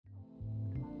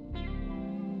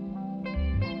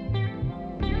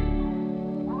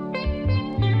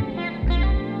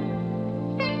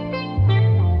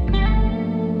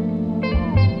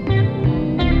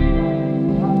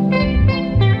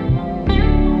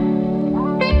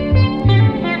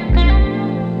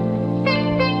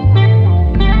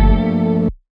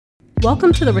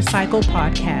Welcome to the Recycle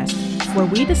Podcast, where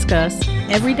we discuss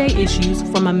everyday issues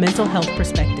from a mental health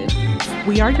perspective.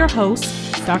 We are your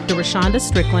hosts, Dr. Rashonda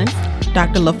Strickland,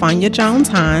 Dr. LaFanya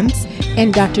Jones-Hines,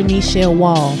 and Dr. Nichelle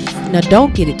Wall. Now,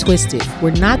 don't get it twisted.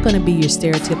 We're not going to be your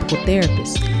stereotypical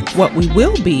therapist. What we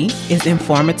will be is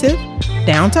informative,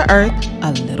 down to earth,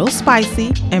 a little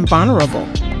spicy, and vulnerable.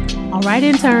 All right,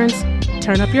 interns,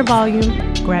 turn up your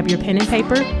volume, grab your pen and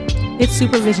paper. It's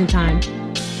supervision time.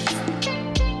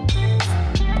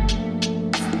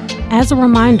 As a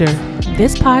reminder,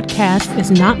 this podcast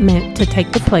is not meant to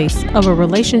take the place of a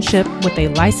relationship with a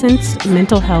licensed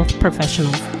mental health professional.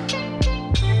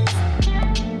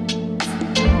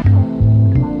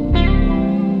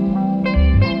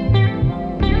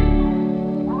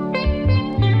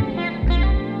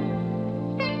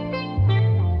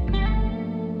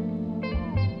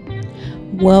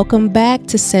 Welcome back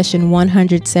to session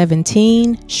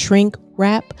 117, Shrink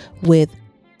Wrap with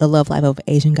The Love Life of an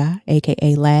Asian Guy,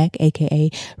 aka LAG,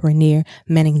 aka Ranier,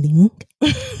 Maningding.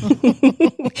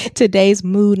 Today's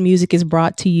mood music is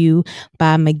brought to you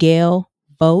by Miguel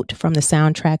Vogt from the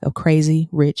soundtrack of Crazy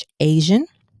Rich Asian.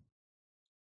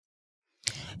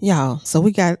 Y'all, so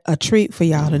we got a treat for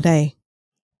y'all today.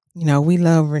 You know, we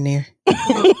love Ranier.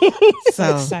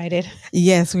 So excited.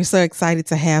 Yes, we're so excited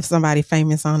to have somebody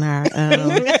famous on our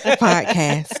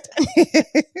podcast.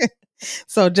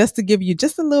 So just to give you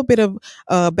just a little bit of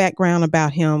background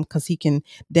about him, because he can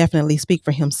definitely speak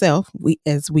for himself,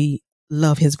 as we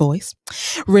love his voice.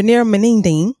 Ranier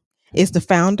Maningding is the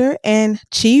founder and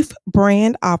chief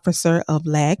brand officer of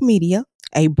LAG Media,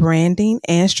 a branding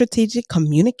and strategic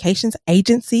communications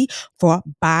agency for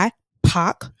BIPOC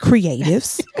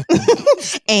creatives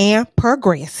and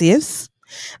progressives.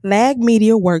 LAG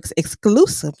Media works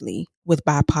exclusively with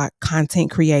BIPOC content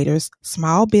creators,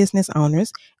 small business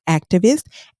owners, activists,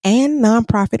 and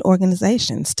nonprofit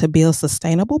organizations to build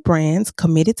sustainable brands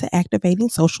committed to activating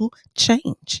social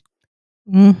change.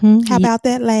 Mm-hmm. How about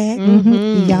that, LAG?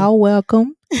 Mm-hmm. Y'all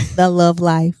welcome The Love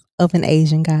Life of an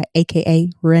Asian Guy, aka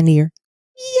Ranier.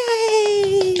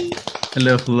 Yay!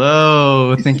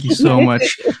 Hello. Thank you so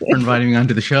much for inviting me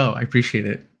onto the show. I appreciate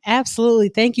it. Absolutely.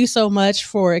 Thank you so much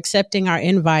for accepting our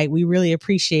invite. We really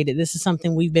appreciate it. This is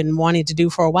something we've been wanting to do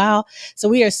for a while. So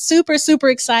we are super, super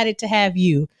excited to have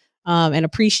you and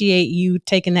appreciate you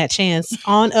taking that chance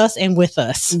on us and with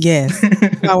us. Yes.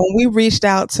 When we reached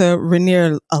out to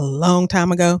Ranier a long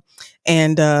time ago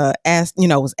and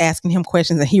was asking him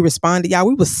questions and he responded, y'all,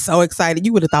 we were so excited.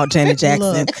 You would have thought Janet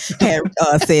Jackson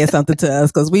had said something to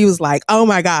us, because we was like, oh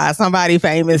my God, somebody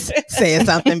famous said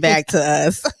something back to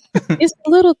us. It's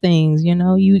little things, you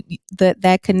know,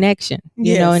 that connection,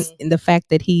 you know, and the fact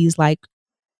that he's like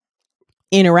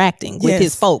interacting with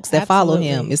his folks that follow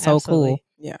him is so cool.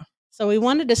 Yeah. So we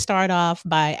wanted to start off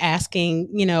by asking,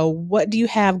 you know, what do you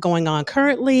have going on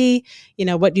currently? You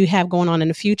know, what do you have going on in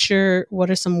the future? What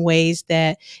are some ways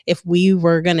that if we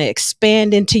were going to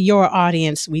expand into your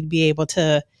audience, we'd be able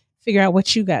to figure out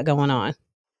what you got going on?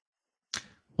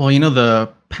 Well, you know, the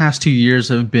past 2 years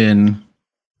have been,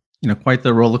 quite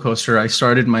the roller coaster. I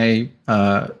started my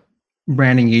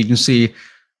branding agency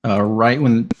right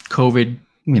when COVID,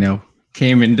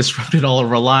 came and disrupted all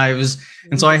of our lives.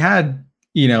 And so I had,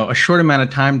 a short amount of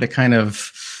time to kind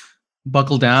of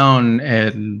buckle down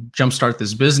and jumpstart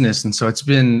this business. And so it's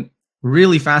been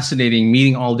really fascinating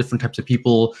meeting all different types of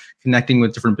people, connecting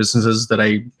with different businesses that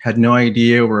I had no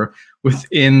idea were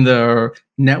within the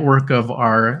network of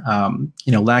our,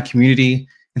 LAG community.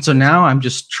 And so now I'm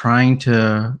just trying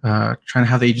to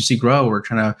have the agency grow. We're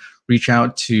trying to reach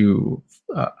out to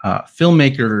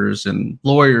filmmakers and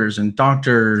lawyers and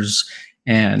doctors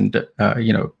and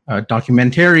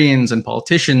documentarians and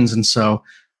politicians. And so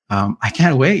I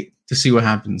can't wait to see what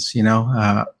happens.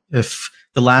 If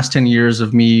the last 10 years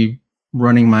of me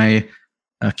running my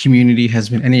community has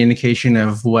been any indication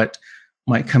of what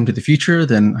might come to the future,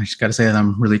 then I just got to say that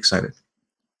I'm really excited.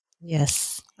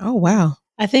 Yes. Oh, wow.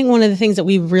 I think one of the things that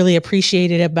we really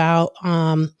appreciated about,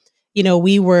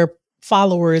 we were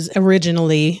followers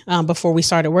originally before we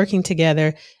started working together.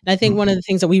 And I think one of the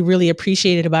things that we really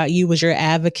appreciated about you was your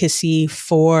advocacy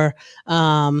for,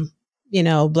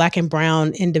 Black and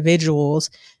brown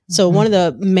individuals. So one of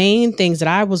the main things that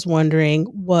I was wondering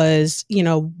was,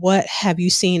 what have you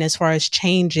seen as far as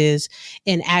changes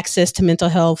in access to mental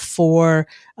health for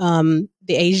the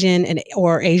Asian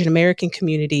or Asian American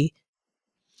community?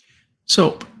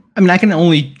 So, I can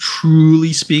only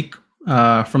truly speak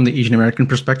from the Asian American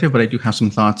perspective, but I do have some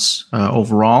thoughts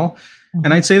overall.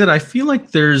 And I'd say that I feel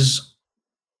like there's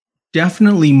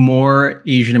definitely more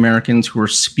Asian Americans who are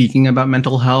speaking about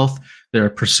mental health They're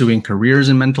pursuing careers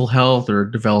in mental health. They're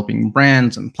developing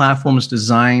brands and platforms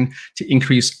designed to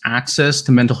increase access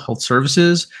to mental health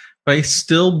services. But I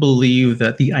still believe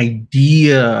that the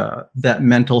idea that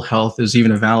mental health is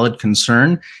even a valid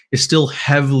concern is still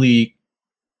heavily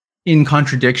in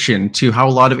contradiction to how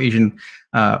a lot of Asian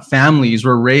families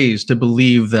were raised to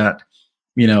believe that,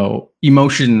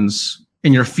 emotions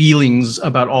and your feelings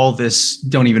about all this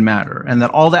don't even matter, and that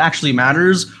all that actually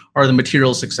matters are the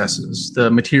material successes,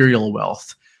 the material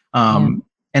wealth. And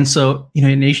so,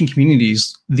 in Asian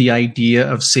communities, the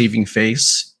idea of saving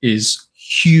face is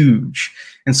huge.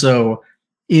 And so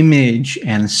image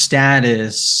and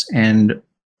status and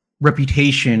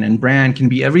reputation and brand can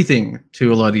be everything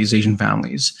to a lot of these Asian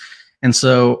families. And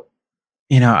so,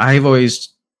 I've always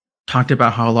talked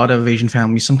about how a lot of Asian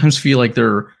families sometimes feel like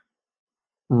they're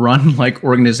run like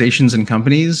organizations and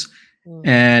companies.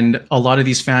 And a lot of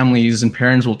these families and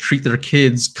parents will treat their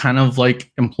kids kind of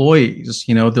like employees.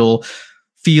 They'll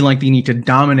feel like they need to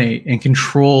dominate and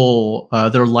control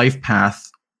their life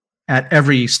path at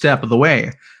every step of the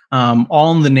way,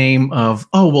 all in the name of,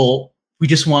 we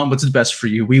just want what's the best for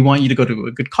you. We want you to go to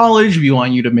a good college. We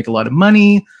want you to make a lot of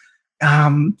money.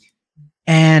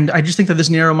 And I just think that this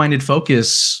narrow-minded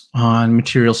focus on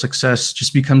material success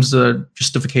just becomes the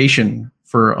justification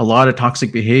for a lot of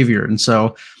toxic behavior. And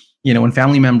so, when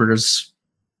family members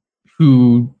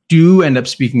who do end up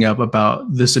speaking up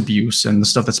about this abuse and the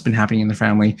stuff that's been happening in their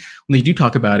family, when they do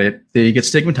talk about it, they get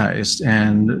stigmatized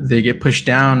and they get pushed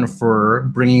down for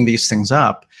bringing these things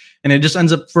up. And it just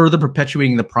ends up further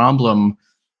perpetuating the problem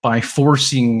by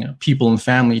forcing people in the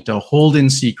family to hold in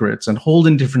secrets and hold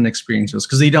in different experiences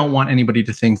because they don't want anybody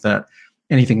to think that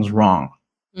anything's wrong.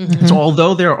 Mm-hmm. So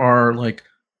although there are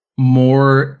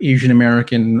more Asian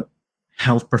American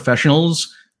health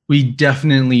professionals, we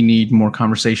definitely need more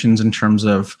conversations in terms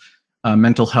of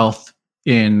mental health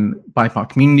in BIPOC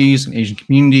communities and Asian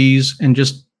communities, and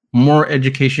just more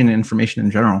education and information in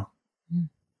general.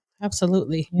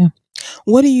 Absolutely. Yeah.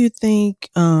 What do you think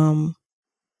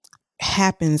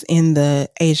happens in the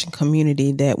Asian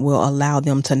community that will allow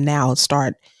them to now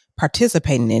start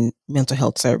participating in mental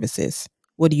health services?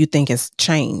 What do you think has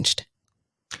changed?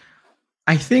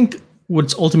 I think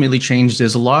what's ultimately changed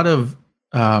is a lot of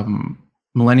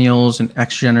millennials and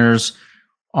X-Geners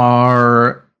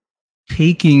are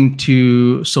taking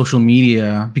to social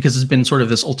media because it's been sort of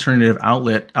this alternative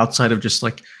outlet outside of just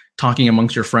talking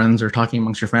amongst your friends or talking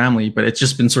amongst your family. But it's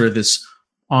just been sort of this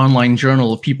online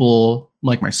journal of people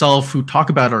like myself who talk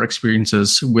about our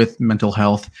experiences with mental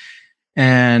health.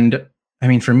 And I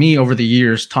mean, for me, over the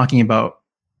years, talking about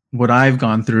what I've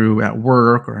gone through at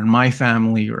work or in my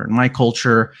family or in my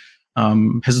culture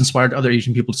has inspired other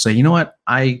Asian people to say, you know what,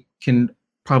 I can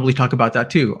probably talk about that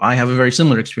too. I have a very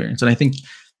similar experience. And I think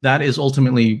that is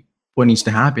ultimately what needs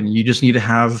to happen. You just need to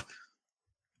have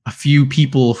a few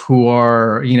people who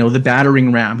are, the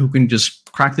battering ram who can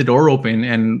just crack the door open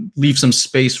and leave some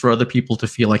space for other people to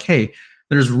feel like, hey,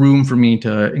 there's room for me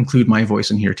to include my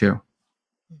voice in here too.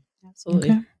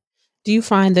 Absolutely. Okay. Do you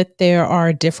find that there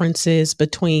are differences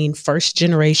between first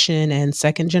generation and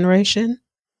second generation?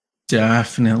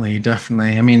 Definitely.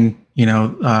 I mean,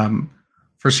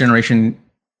 first generation,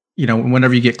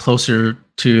 whenever you get closer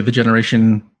to the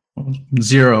generation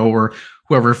 0 or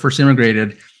whoever first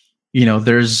immigrated,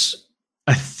 there's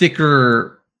a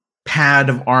thicker pad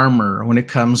of armor when it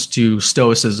comes to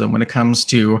stoicism, when it comes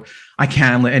to, I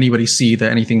can't let anybody see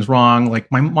that anything's wrong.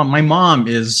 Like my mom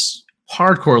is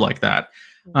hardcore like that.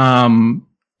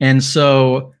 And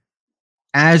so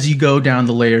as you go down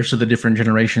the layers of the different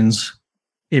generations,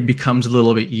 it becomes a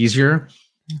little bit easier.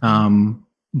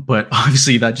 But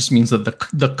obviously that just means that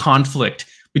the conflict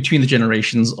between the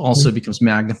generations also becomes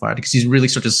magnified because you really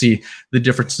start to see the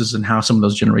differences in how some of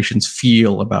those generations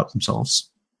feel about themselves.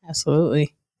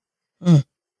 Absolutely.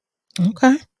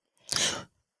 Okay.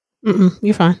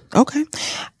 You're fine. Okay.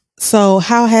 So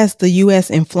how has the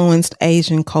U.S. influenced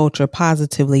Asian culture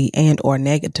positively and or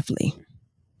negatively?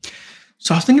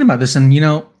 So I was thinking about this, and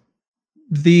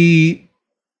the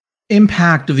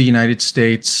impact of the United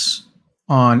States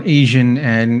on Asian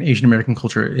and Asian American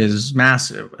culture is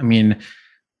massive. I mean,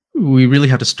 we really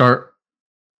have to start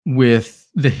with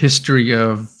the history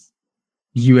of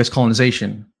U.S.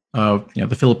 colonization of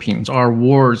the Philippines, our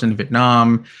wars in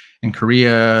Vietnam and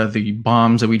Korea, the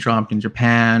bombs that we dropped in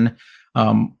Japan,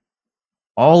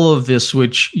 all of this,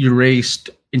 which erased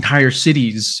entire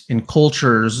cities and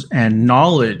cultures and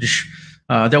knowledge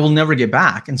that we'll never get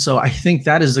back. And so I think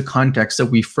that is the context that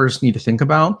we first need to think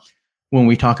about when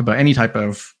we talk about any type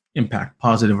of impact,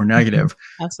 positive or negative.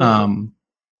 Absolutely.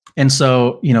 And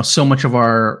so, so much of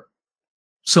our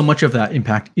so much of that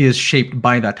impact is shaped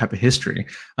by that type of history.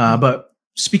 But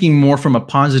speaking more from a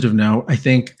positive note, I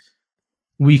think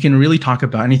we can really talk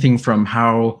about anything from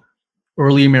how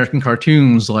early American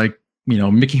cartoons like,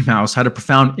 Mickey Mouse had a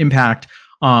profound impact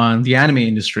on the anime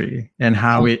industry and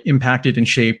how it impacted and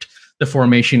shaped the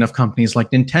formation of companies like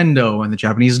Nintendo and the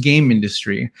Japanese game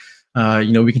industry.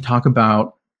 We can talk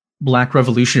about Black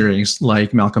revolutionaries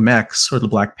like Malcolm X or the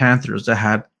Black Panthers that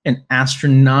had an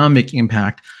astronomical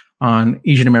impact on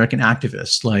Asian American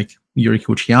activists like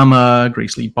Yuriko Uchiyama,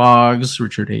 Grace Lee Boggs,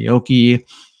 Richard Aoki.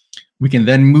 We can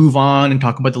then move on and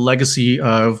talk about the legacy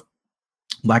of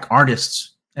Black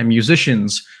artists and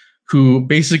musicians who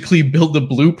basically built the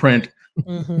blueprint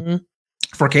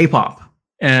for K-pop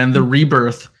and the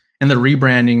rebirth and the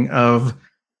rebranding of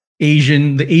the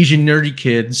Asian nerdy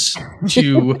kids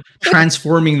to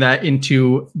transforming that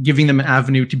into giving them an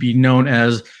avenue to be known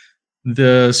as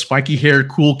the spiky haired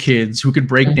cool kids who could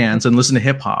break dance and listen to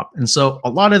hip hop. And so a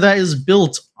lot of that is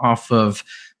built off of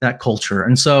that culture.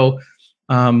 And so,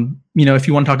 if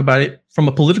you want to talk about it from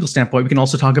a political standpoint, we can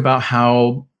also talk about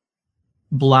how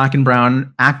Black and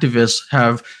brown activists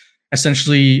have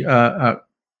essentially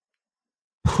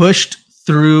pushed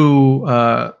through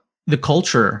the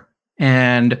culture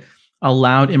and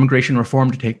allowed immigration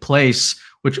reform to take place,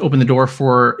 which opened the door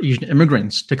for Asian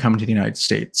immigrants to come to the United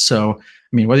States. So,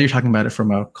 whether you're talking about it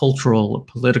from a cultural,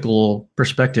 political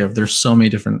perspective, there's so many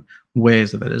different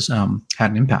ways that has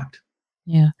had an impact.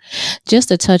 Yeah. Just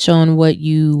to touch on what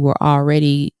you were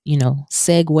already,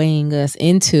 segueing us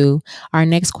into, our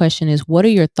next question is, what are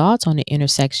your thoughts on the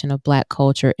intersection of Black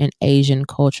culture and Asian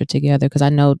culture together? Because I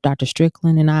know Dr.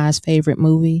 Strickland and I's favorite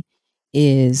movie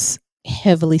is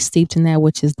heavily steeped in that,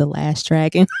 which is The Last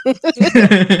Dragon.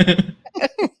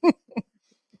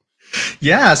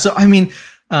 Yeah. So,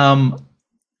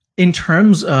 in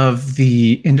terms of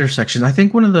the intersection, I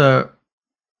think one of the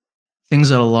things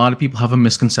that a lot of people have a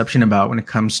misconception about when it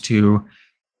comes to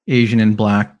Asian and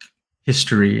Black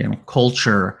history and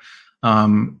culture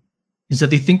is that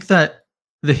they think that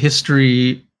the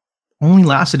history only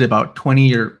lasted about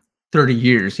 20 or 30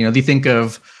 years. They think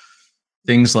of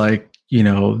things like,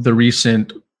 the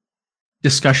recent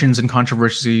discussions and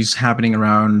controversies happening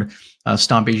around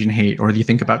Stop Asian Hate, or do you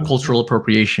think about cultural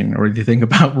appropriation, or do you think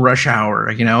about Rush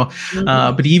Hour,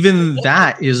 but even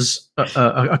that is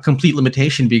a complete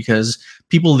limitation, because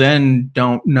people then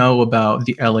don't know about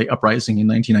the LA uprising in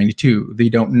 1992. They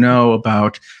don't know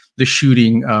about the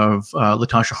shooting of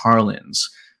Latasha Harlins.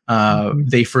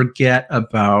 They forget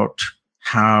about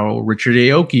how Richard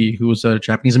Aoki, who was a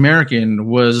Japanese American,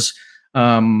 was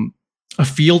a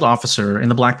field officer in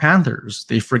the Black Panthers.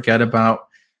 They forget about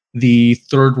the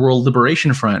Third World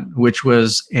Liberation Front, which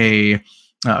was a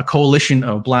coalition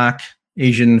of Black,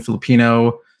 Asian,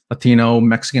 Filipino, Latino,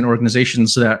 Mexican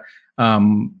organizations that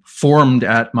formed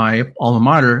at my alma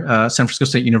mater, San Francisco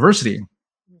State University.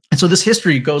 And so this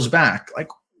history goes back, like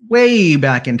way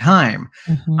back in time.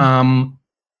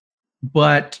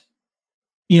 But,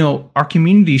 our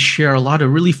communities share a lot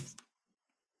of really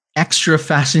extra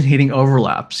fascinating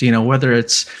overlaps, whether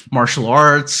it's martial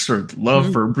arts or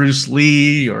love for Bruce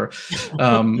Lee, or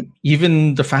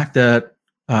even the fact that,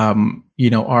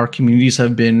 our communities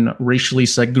have been racially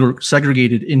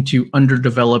segregated into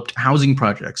underdeveloped housing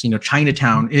projects.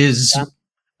 Chinatown is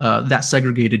that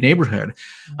segregated neighborhood.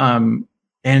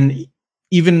 And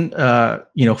even,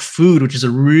 food, which is a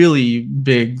really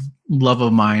big love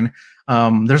of mine.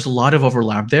 There's a lot of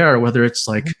overlap there, whether it's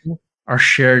like our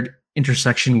shared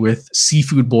intersection with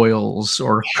seafood boils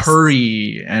or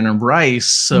curry and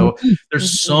rice. So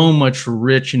there's so much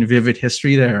rich and vivid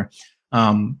history there.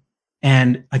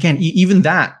 And again, even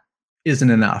that isn't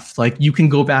enough. Like, you can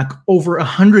go back over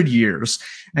 100 years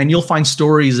and you'll find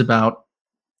stories about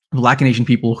Black and Asian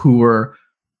people who were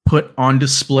put on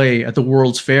display at the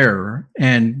World's Fair,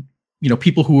 and,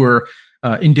 people who were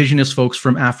indigenous folks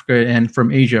from Africa and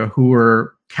from Asia who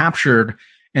were captured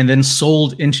and then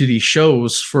sold into these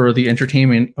shows for the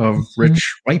entertainment of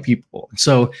rich white people.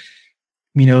 So,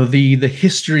 the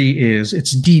history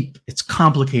it's deep, it's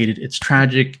complicated, it's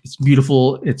tragic, it's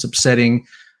beautiful, it's upsetting,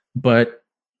 but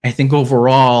I think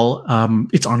overall,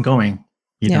 it's ongoing.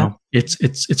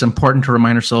 It's important to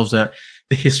remind ourselves that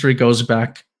the history goes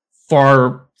back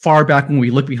far, far back when we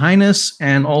look behind us,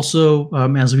 and also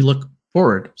as we look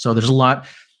forward. So there's a lot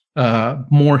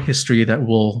more history that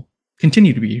will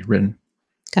continue to be written.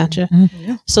 Gotcha.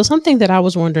 So something that I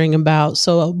was wondering about,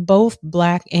 so both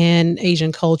Black and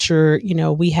Asian culture,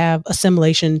 we have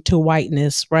assimilation to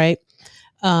whiteness, right?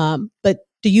 But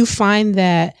do you find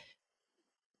that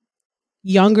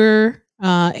younger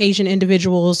Asian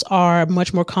individuals are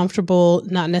much more comfortable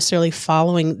not necessarily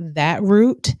following that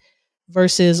route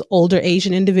versus older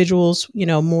Asian individuals,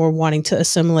 more wanting to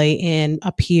assimilate and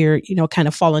appear, kind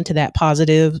of fall into that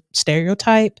positive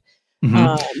stereotype.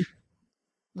 Mhm.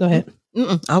 Go ahead.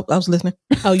 I was listening.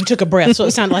 Oh, you took a breath, so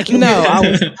it sounded like you. No, I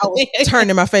was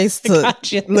turning my face to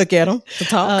Gotcha. look at him to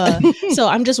talk. So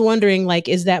I'm just wondering, like,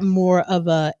 is that more of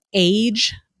a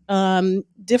age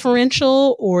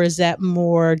differential, or is that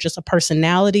more just a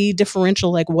personality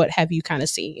differential? Like, what have you kind of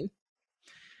seen?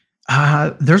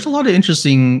 There's a lot of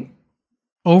interesting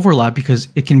overlap because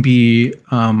it can be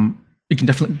it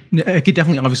could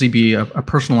definitely obviously be a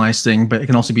personalized thing, but it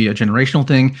can also be a generational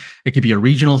thing. It could be a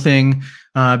regional thing,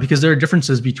 because there are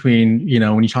differences between,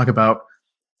 when you talk about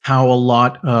how a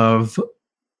lot of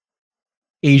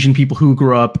Asian people who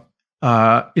grew up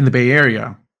in the Bay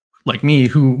Area, like me,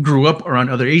 who grew up around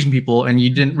other Asian people, and you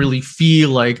didn't really feel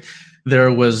like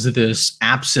there was this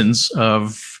absence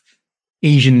of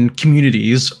Asian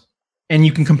communities. And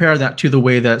you can compare that to the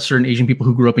way that certain Asian people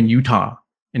who grew up in Utah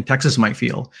and Texas might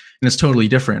feel, and it's totally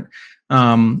different.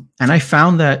 And I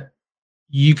found that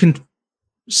you can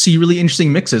see really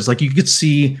interesting mixes. Like, you could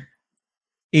see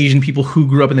Asian people who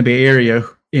grew up in the Bay Area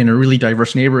in a really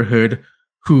diverse neighborhood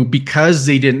who, because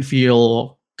they didn't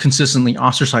feel consistently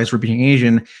ostracized for being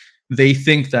Asian, they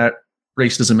think that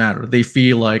race doesn't matter. They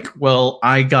feel like, well,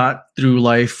 I got through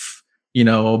life,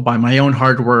 by my own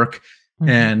hard work,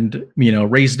 and,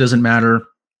 race doesn't matter.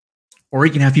 Or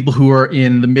you can have people who are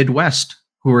in the Midwest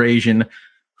who are Asian,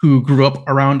 who grew up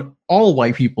around all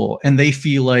white people, and they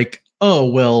feel like, oh,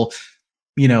 well,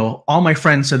 all my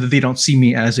friends said that they don't see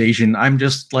me as Asian. I'm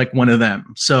just like one of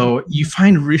them. So you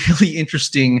find really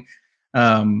interesting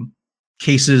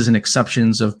cases and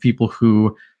exceptions of people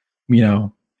who,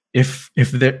 if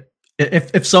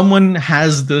someone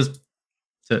has the,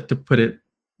 to put it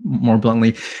more bluntly,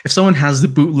 if someone has the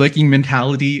bootlicking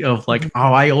mentality of like,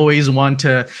 oh, I always want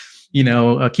to,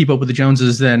 keep up with the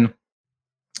Joneses, then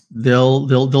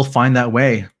they'll find that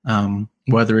way.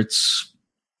 Whether it's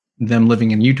them living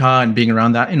in Utah and being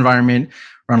around that environment,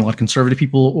 around a lot of conservative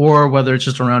people, or whether it's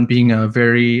just around being a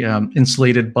very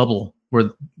insulated bubble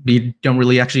where they don't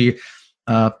really actually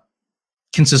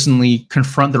consistently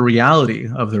confront the reality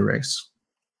of their race.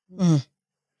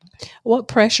 What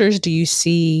pressures do you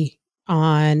see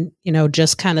on,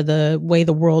 just kind of the way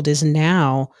the world is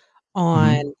now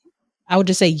on, I would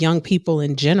just say young people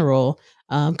in general,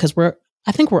 because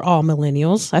I think we're all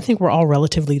millennials. I think we're all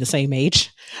relatively the same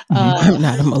age. I'm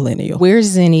not a millennial. We're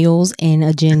Zennials and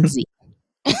a Gen Z.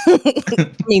 I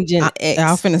mean, Gen X.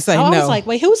 I was finna say no. I was like,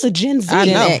 wait, who's a Gen Z? I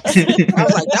know. X. I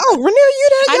was like, oh, Ranier, you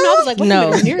that young? I know. I was like, wait, No.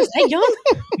 Ranier is that young?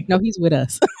 No, he's with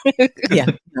us. Yeah,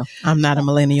 no, I'm not a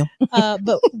millennial.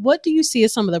 But what do you see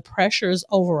as some of the pressures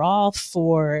overall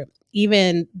for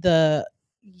even the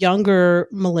younger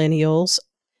millennials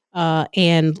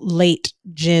and late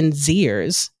Gen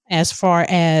Zers, as far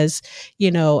as,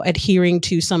 adhering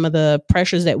to some of the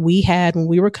pressures that we had when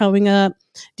we were coming up?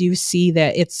 Do you see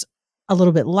that it's a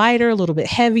little bit lighter, a little bit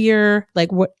heavier?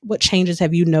 Like, what changes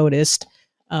have you noticed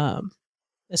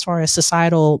as far as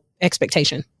societal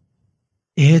expectation?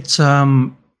 It's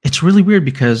really weird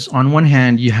because on one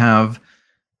hand you have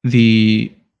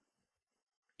the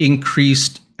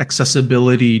increased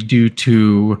accessibility due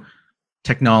to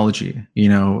technology,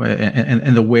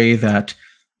 and the way that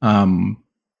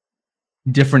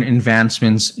different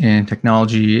advancements in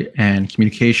technology and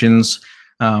communications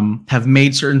have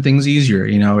made certain things easier.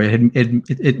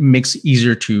 It makes it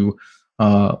easier to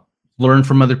learn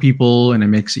from other people, and it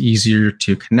makes it easier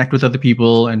to connect with other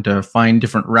people and to find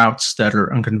different routes that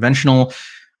are unconventional.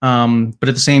 But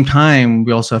at the same time,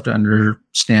 we also have to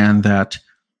understand that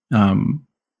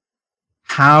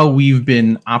how we've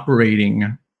been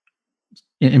operating,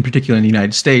 in particular in the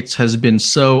United States, has been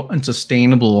so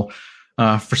unsustainable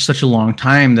for such a long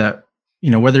time that,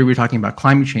 whether we're talking about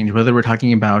climate change, whether we're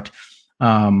talking about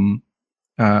how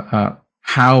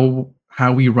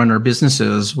we run our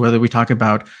businesses, whether we talk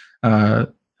about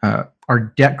our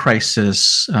debt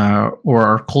crisis or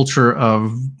our culture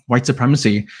of white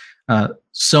supremacy,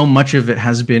 so much of it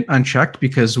has been unchecked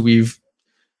because we've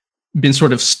been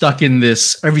sort of stuck in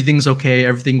this everything's okay,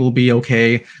 everything will be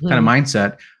okay kind of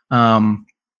mindset.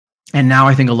 And now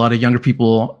I think a lot of younger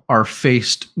people are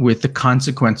faced with the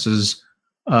consequences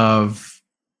of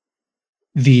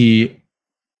the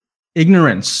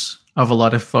ignorance of a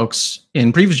lot of folks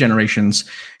in previous generations.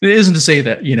 It isn't to say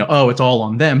that, it's all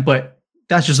on them, but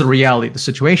that's just the reality of the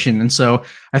situation. And so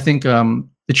I think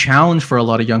the challenge for a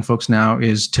lot of young folks now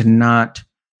is to not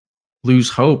lose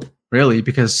hope, really,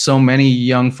 because so many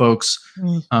young folks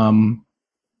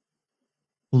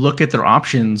look at their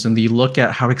options and they look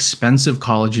at how expensive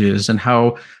college is and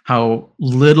how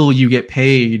little you get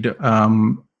paid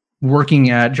working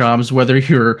at jobs, whether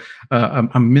you're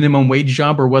a minimum wage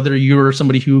job or whether you're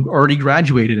somebody who already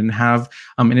graduated and have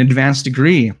an advanced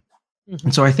degree.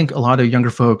 And so I think a lot of younger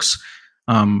folks,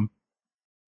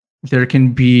 there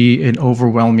can be an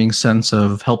overwhelming sense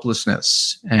of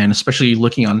helplessness, and especially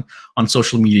looking on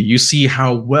social media, you see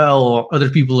how well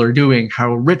other people are doing,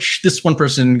 how rich this one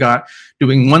person got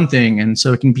doing one thing, and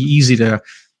so it can be easy to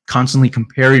constantly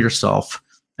compare yourself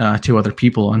to other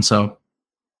people. And so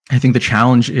I think the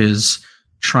challenge is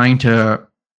trying to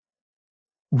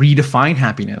redefine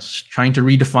happiness, trying to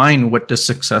redefine what does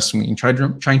success mean, trying to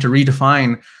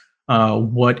redefine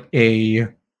what a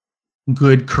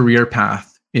good career path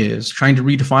is, trying to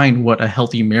redefine what a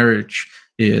healthy marriage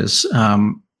is.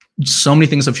 So many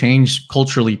things have changed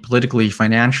culturally, politically,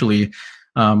 financially,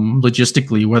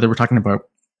 logistically, whether we're talking about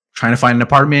trying to find an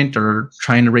apartment or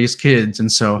trying to raise kids.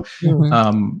 And so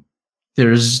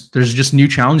there's just new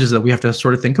challenges that we have to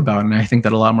sort of think about. And I think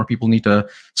that a lot more people need to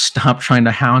stop trying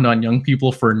to hound on young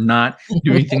people for not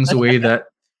doing things the way that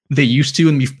they used to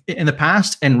in the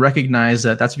past, and recognize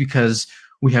that that's because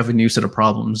we have a new set of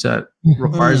problems that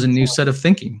requires a new set of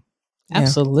thinking.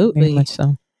 Absolutely. Very much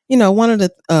so. You know, one of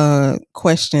the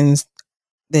questions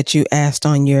that you asked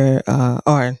on your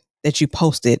or that you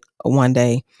posted one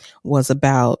day was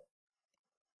about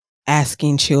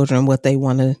asking children what they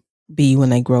want to be when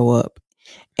they grow up.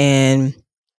 And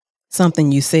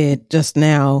something you said just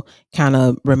now kind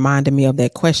of reminded me of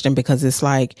that question, because it's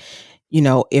like, you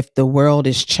know, if the world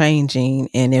is changing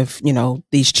and if, you know,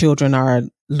 these children are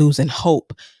losing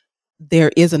hope,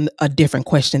 there is a different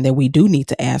question that we do need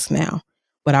to ask now.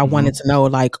 But I wanted to know,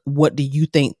 like, what do you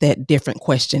think that different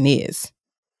question is?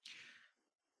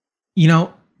 You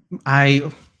know, I,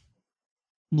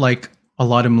 like a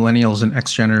lot of millennials and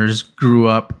X-Geners, grew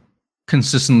up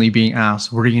consistently being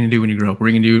asked, what are you going to do when you grow up? What are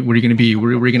you going to do? What are you going to be?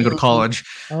 Where are you going to go to college?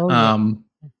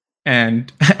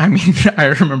 And I mean, I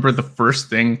remember the first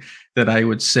thing that I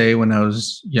would say when I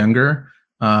was younger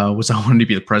was I wanted to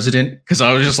be the president, because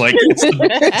I was just like, it's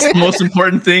the most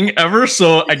important thing ever.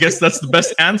 So I guess that's the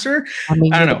best answer. I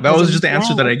don't know. That was just the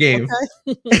answer that I gave.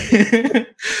 Okay.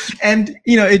 And,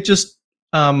 you know, it just,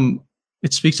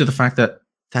 it speaks to the fact that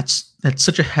that's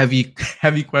such a heavy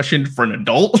question for an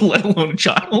adult, let alone a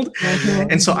child.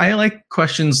 And so I like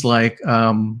questions like,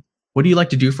 what do you like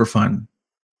to do for fun?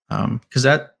 Because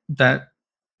that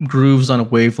grooves on a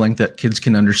wavelength that kids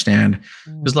can understand.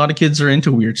 Because a lot of kids are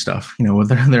into weird stuff, you know,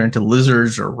 whether they're into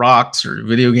lizards or rocks or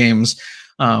video games.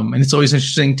 And it's always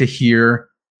interesting to hear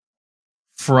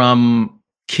from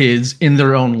kids in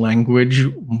their own language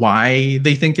why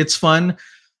they think it's fun,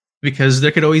 because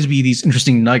there could always be these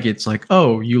interesting nuggets like,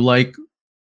 oh, you like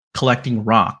collecting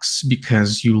rocks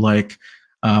because you like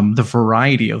the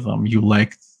variety of them. You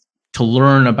like to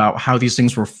learn about how these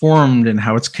things were formed and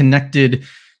how it's connected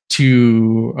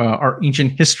to our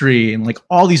ancient history and like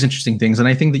all these interesting things. And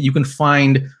I think that you can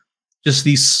find just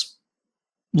these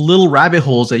little rabbit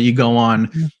holes that you go on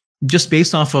just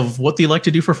based off of what they like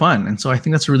to do for fun. And so I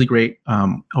think that's a really great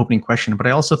opening question. But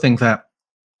I also think that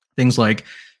things like,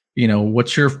 you know,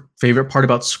 what's your favorite part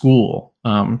about school?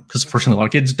 Because unfortunately, a lot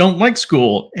of kids don't like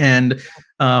school. And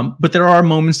but there are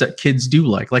moments that kids do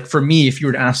like. Like for me, if you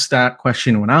were to ask that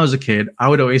question when I was a kid, I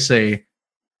would always say,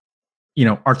 you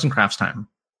know, arts and crafts time.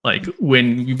 Like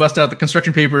when we bust out the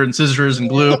construction paper and scissors and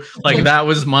glue, like that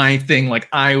was my thing. Like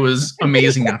I was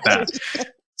amazing at that.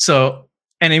 So,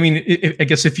 and I mean, I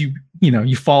guess if you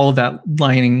follow that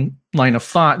line of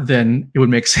thought, then it would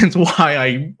make sense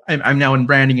why I'm now in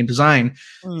branding and design.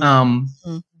 And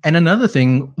another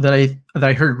thing that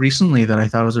I heard recently that I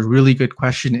thought was a really good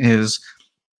question is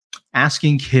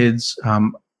asking kids,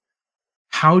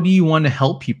 how do you want to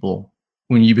help people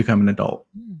when you become an adult?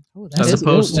 As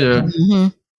opposed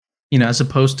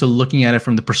to looking at it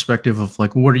from the perspective of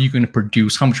like, what are you going to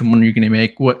produce? How much money are you going to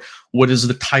make? What is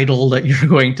the title that you're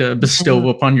going to bestow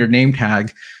upon your name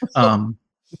tag?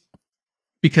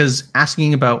 Because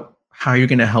asking about how you're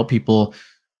going to help people,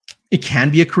 it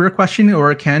can be a career question, or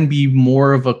it can be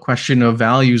more of a question of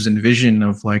values and vision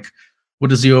of like,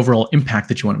 what is the overall impact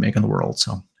that you want to make on the world?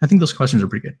 So I think those questions are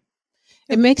pretty good.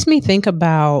 It makes me think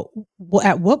about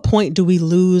at what point do we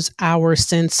lose our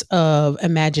sense of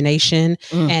imagination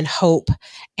and hope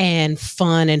and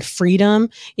fun and freedom?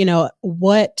 You know,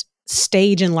 what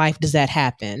stage in life does that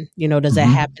happen? You know, does that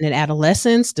happen in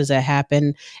adolescence? Does that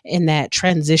happen in that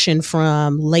transition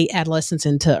from late adolescence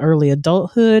into early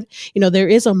adulthood? You know, there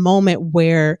is a moment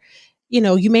where, you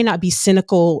know, you may not be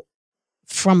cynical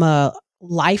from a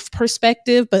life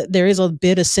perspective, but there is a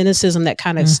bit of cynicism that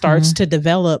kind of starts to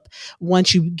develop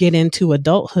once you get into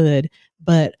adulthood.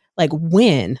 But like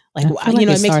when, like, you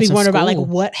know, it makes me wonder about like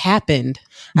what happened.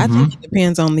 I think it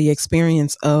depends on the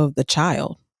experience of the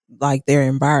child, like their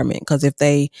environment. Because if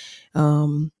they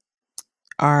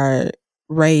are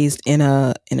raised in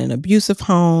an abusive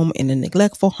home, in a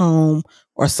neglectful home,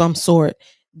 or some sort,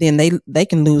 then they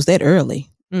can lose that early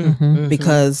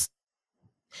because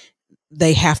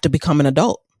they have to become an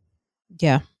adult.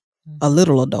 Yeah, a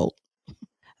little adult.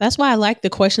 That's why I like the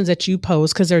questions that you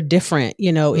pose, because they're different.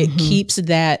 You know, it keeps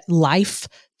that life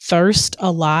thirst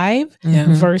alive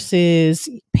versus,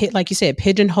 like you said,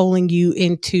 pigeonholing you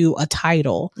into a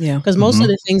title. Yeah. Because most of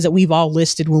the things that we've all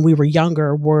listed when we were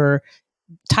younger were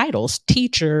titles: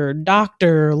 teacher,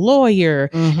 doctor, lawyer,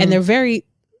 and they're very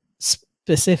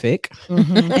specific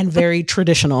and very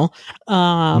traditional.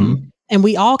 And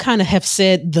we all kind of have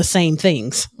said the same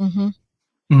things.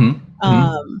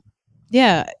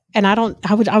 Yeah. And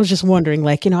I was just wondering,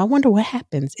 like, you know, I wonder what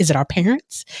happens. Is it our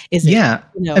parents? Is it, you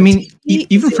know, I mean,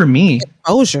 even for me,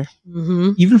 exposure.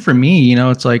 Even for me, you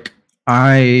know, it's like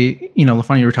you know,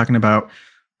 LaFonia, you were talking about,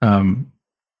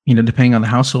 you know, depending on the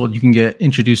household, you can get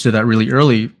introduced to that really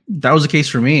early. That was the case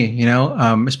for me, you know,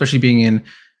 especially being in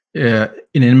an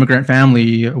immigrant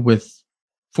family with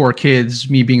 4 kids,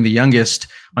 me being the youngest,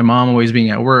 my mom always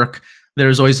being at work.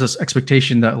 There's always this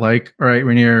expectation that, like, all right,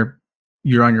 Ranier,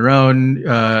 you're on your own.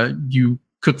 You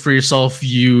cook for yourself.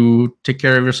 You take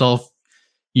care of yourself.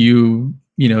 You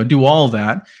know, do all of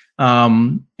that.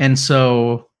 And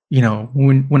so, you know,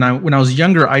 when I was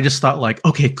younger, I just thought like,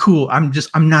 okay, cool. I'm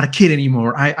not a kid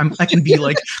anymore. I can be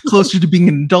like closer to being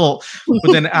an adult.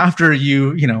 But then after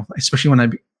you know, especially when I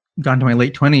got into my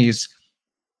late 20s,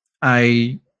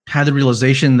 I had the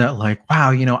realization that, like, wow,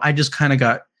 you know, I just kind of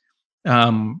got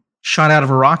shot out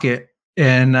of a rocket,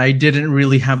 and I didn't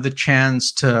really have the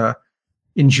chance to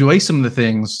enjoy some of the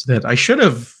things that I should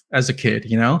have as a kid,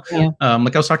 you know? Yeah.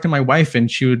 Like I was talking to my wife, and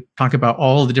she would talk about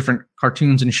all the different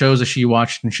cartoons and shows that she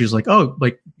watched. And she was like, oh,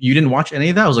 like, you didn't watch any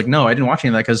of that? I was like, no, I didn't watch any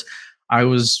of that, because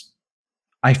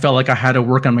I felt like I had to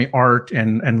work on my art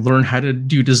and learn how to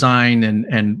do design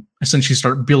and essentially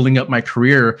start building up my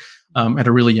career at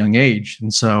a really young age.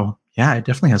 And so, yeah, it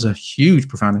definitely has a huge,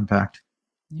 profound impact.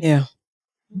 Yeah.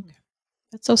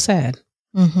 That's so sad.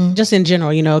 Just in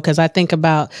general, you know, because I think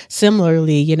about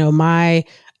similarly, you know, my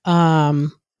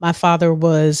father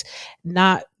was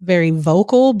not very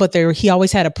vocal, but he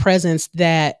always had a presence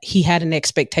that he had an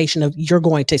expectation of, you're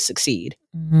going to succeed.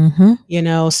 You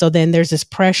know, so then there's this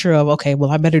pressure of, okay,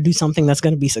 well, I better do something that's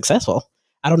going to be successful.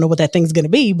 I don't know what that thing's going to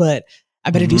be, but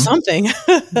I better do something.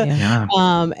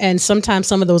 And sometimes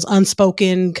some of those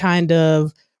unspoken kind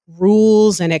of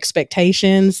rules and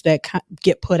expectations that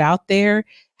get put out there,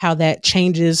 how that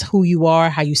changes who you are,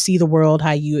 how you see the world,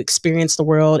 how you experience the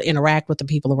world, interact with the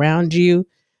people around you,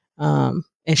 and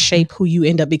shape who you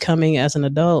end up becoming as an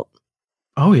adult.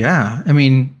 Oh yeah. I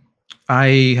mean,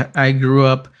 I grew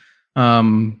up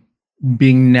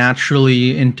being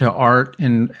naturally into art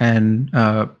and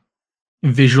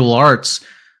visual arts,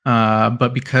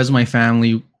 but because my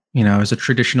family, you know, is a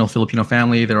traditional Filipino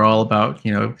family, they're all about,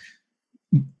 you know,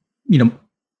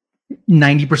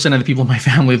 90% of the people in my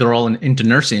family, they're all into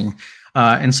nursing.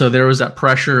 And so there was that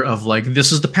pressure of like,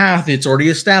 this is the path, it's already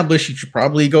established, you should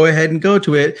probably go ahead and go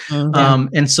to it.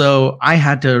 And so I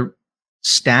had to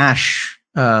stash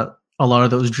a lot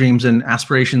of those dreams and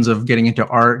aspirations of getting into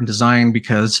art and design,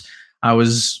 because I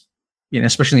was, you know,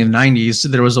 especially in the 90s,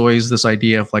 there was always this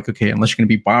idea of like, okay, unless you're going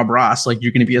to be Bob Ross, like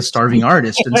you're going to be a starving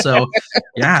artist. And so,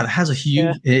 yeah, it has a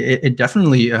huge, it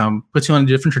definitely puts you on a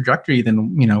different trajectory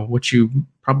than, you know, what you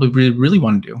probably really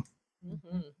want to do.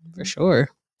 For sure.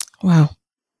 Wow.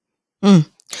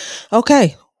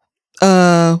 Okay.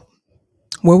 Where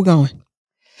we going?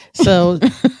 So,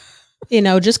 you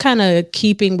know, just kind of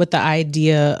keeping with the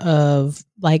idea of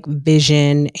like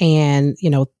vision and, you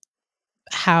know,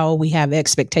 how we have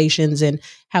expectations and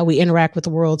how we interact with the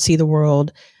world, see the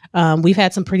world. We've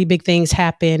had some pretty big things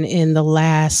happen in the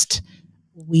last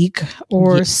week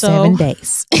or so. 7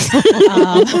 days.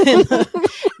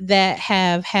 That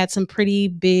have had some pretty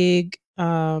big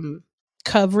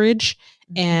coverage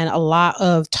and a lot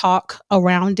of talk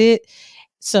around it.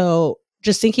 So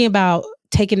just thinking about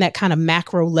taking that kind of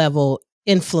macro level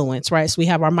influence, right? So we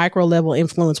have our micro level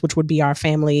influence, which would be our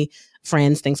family,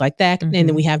 friends, things like that. And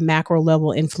then we have macro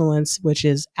level influence, which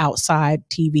is outside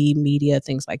TV, media,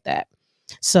 things like that.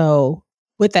 So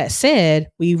with that said,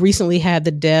 we recently had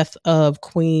the death of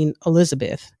Queen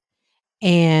Elizabeth,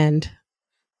 and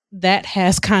that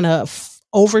has kind of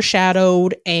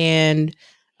overshadowed and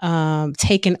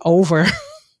taken over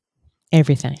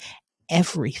Everything.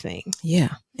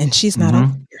 Yeah. And she's not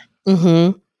over here.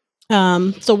 Mm-hmm.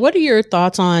 So what are your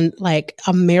thoughts on like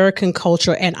American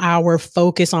culture and our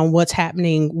focus on what's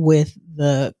happening with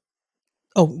the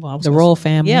royal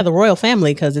family? Yeah, the royal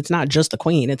family, because it's not just the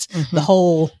queen; it's the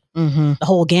whole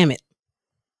gamut.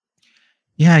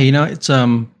 Yeah, it's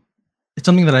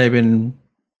something that I've been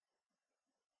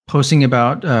posting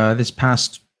about this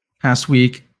past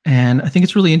week, and I think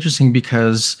it's really interesting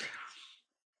because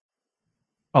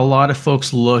a lot of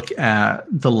folks look at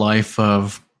the life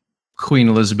of Queen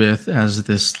Elizabeth as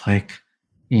this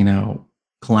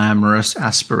glamorous,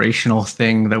 aspirational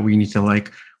thing that we need to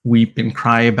weep and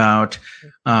cry about.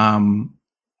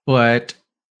 But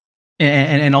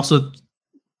and also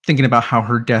thinking about how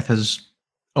her death has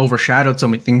overshadowed so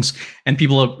many things, and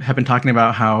people have been talking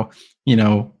about how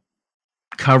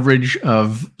coverage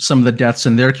of some of the deaths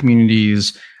in their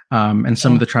communities and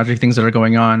some of the tragic things that are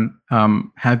going on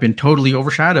have been totally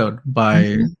overshadowed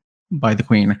by the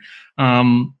Queen.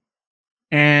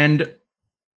 And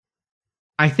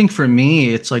I think for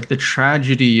me, it's like the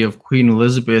tragedy of Queen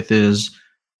Elizabeth is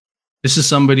this is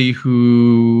somebody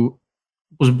who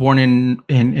was born in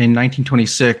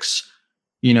 1926.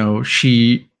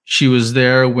 She was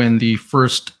there when she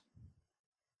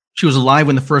was alive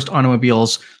when the first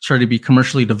automobiles started to be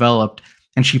commercially developed,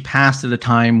 and she passed at a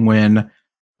time when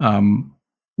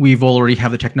we've already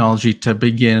have the technology to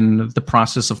begin the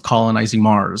process of colonizing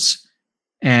Mars.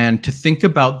 And to think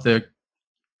about the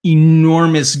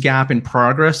enormous gap in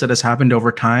progress that has happened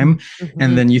over time,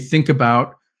 and then you think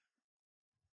about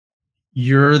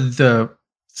you're the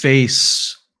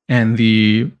face and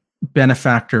the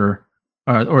benefactor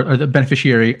or the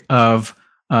beneficiary of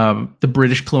the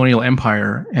British colonial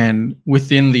empire, and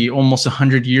within the almost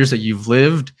 100 years that you've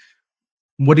lived,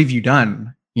 what have you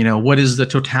done? What is the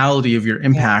totality of your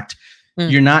impact?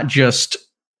 You're not just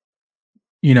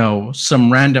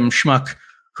some random schmuck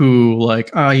who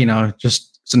just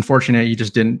it's unfortunate you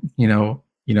just didn't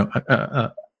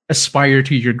aspire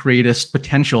to your greatest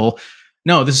potential.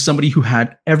 No, this is somebody who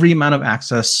had every amount of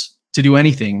access to do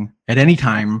anything at any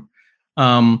time.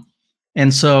 And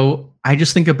so I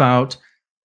just think about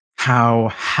how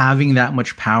having that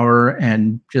much power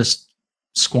and just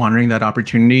squandering that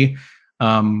opportunity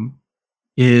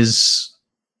is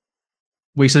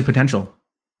wasted potential.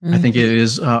 I think it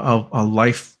is a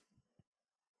life,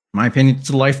 in my opinion, it's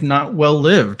a life not well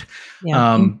lived.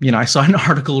 I saw an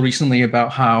article recently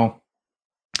about how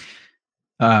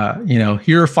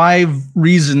here are 5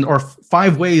 reasons or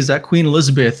 5 ways that Queen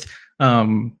Elizabeth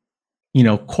quietly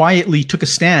took a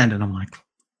stand. And I'm like,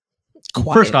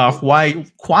 first off, why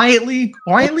quietly?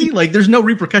 Like, there's no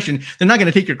repercussion. They're not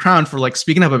going to take your crown for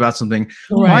speaking up about something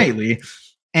quietly.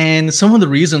 And some of the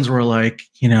reasons were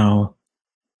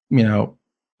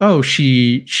oh,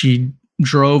 she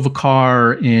drove a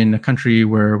car in a country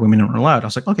where women weren't allowed. I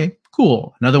was like, okay,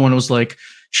 cool. Another one was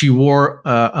she wore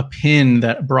a pin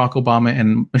that Barack Obama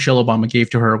and Michelle Obama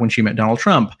gave to her when she met Donald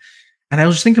Trump. And I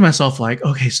was just thinking to myself,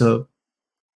 okay, so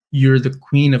you're the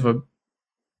queen of the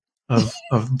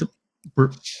the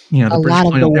British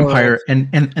colonial empire,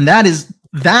 and that is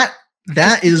about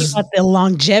the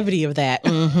longevity of that.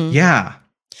 Yeah.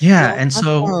 And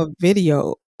so I saw a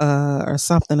video or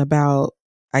something about,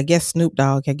 I guess Snoop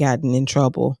Dogg had gotten in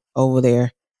trouble over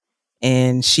there,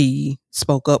 and she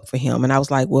spoke up for him. And I was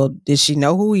like, well, did she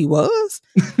know who he was?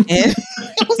 And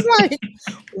I was like,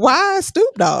 why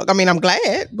Snoop Dogg? I mean, I'm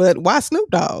glad, but why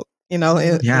Snoop Dogg? It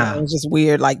was just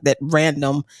weird, that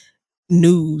random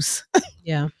news.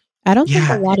 Yeah. I don't think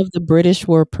a lot of the British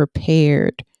were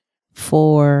prepared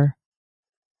for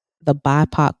the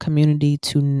BIPOC community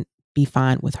to be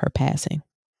fine with her passing.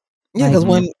 Yeah, because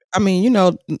the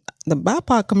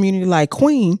BIPOC community, like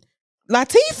Queen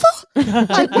Latifah,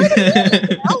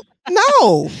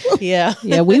 no. Yeah.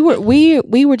 Yeah, we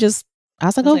were just, I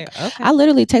was like, okay. I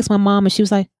literally text my mom and she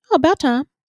was like, oh, about time.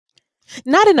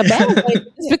 Not in a bad way.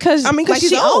 It's because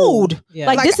she's old.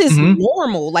 Yeah. This is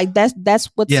normal. That's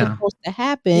what's supposed to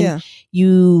happen. Yeah.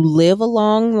 You live a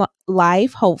long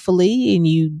life, hopefully, and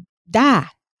you die.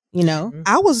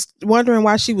 I was wondering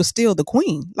why she was still the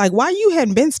queen. Why you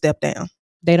hadn't been stepped down?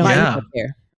 They don't do that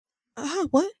there.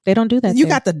 What? They don't do that. You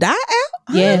got to die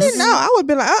out? Yes. No, I would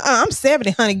be like, I'm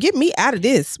 70, honey. Get me out of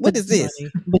this. What is this?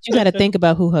 But you got to think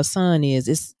about who her son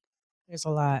is. There's a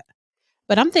lot.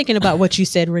 But I'm thinking about what you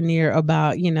said, Ranier,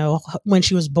 about, when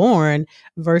she was born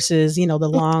versus, the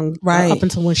long up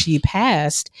until when she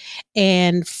passed.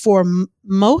 And for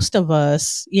most of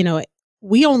us,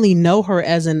 we only know her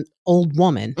as an old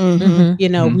woman.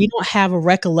 We don't have a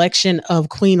recollection of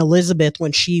Queen Elizabeth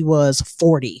when she was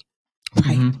 40.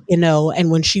 Right. you know,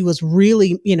 and when she was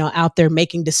really, you know, out there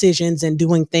making decisions and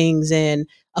doing things and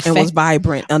was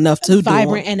vibrant enough to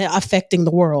vibrant and affecting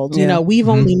the world. Yeah. You know, we've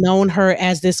only known her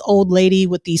as this old lady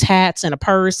with these hats and a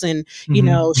purse, and you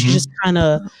know, she's just kind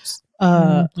of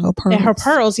her pearls. her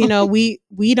pearls. You know, we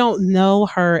don't know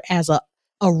her as a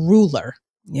ruler.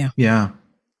 Yeah. Yeah.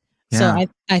 So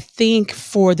I think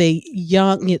for the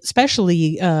young,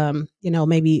 especially you know,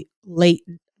 maybe late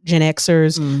Gen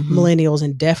Xers, millennials,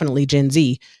 and definitely Gen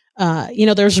Z, you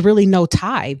know, there's really no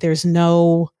tie.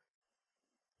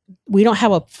 We don't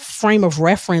have a frame of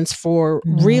reference for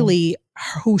really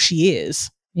who she is,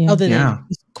 other than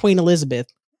Queen Elizabeth.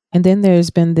 And then there's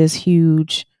been this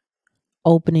huge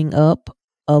opening up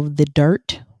of the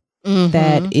dirt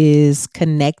that is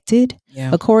connected.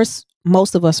 Yeah. Of course,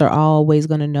 most of us are always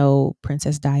going to know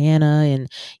Princess Diana and,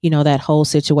 you know, that whole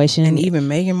situation. And even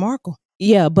Meghan Markle.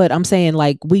 Yeah, but I'm saying,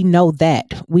 like, we know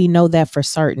that for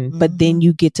certain. But then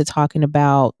you get to talking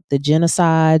about the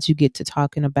genocides, you get to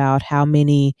talking about how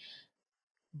many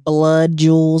blood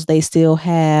jewels they still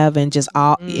have, and just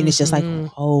all, and it's just like,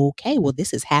 okay, well,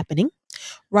 this is happening.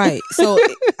 Right. So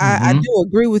I do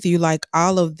agree with you. Like,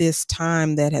 all of this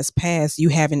time that has passed, you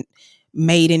haven't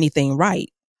made anything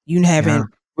right. You haven't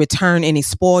returned any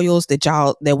spoils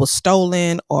that was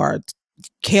stolen or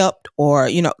kept, or,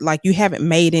 you know, like, you haven't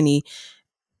made any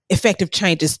effective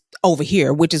changes over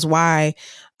here, which is why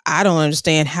I don't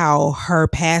understand how her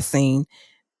passing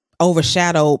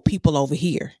overshadowed people over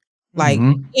here. Like,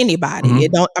 anybody.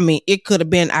 It could have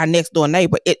been our next door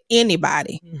neighbor.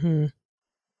 Anybody.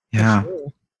 Yeah.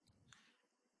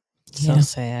 So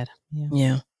sad.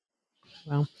 Yeah.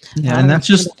 Well, yeah, and that's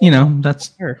just, you know, that's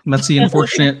the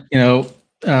unfortunate, you know,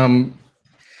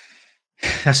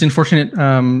 that's the unfortunate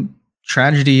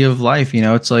tragedy of life. You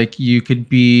know, it's like you could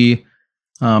be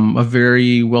a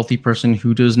very wealthy person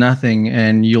who does nothing,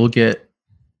 and you'll get,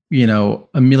 you know,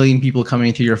 1 million people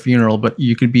coming to your funeral, but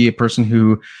you could be a person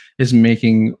who is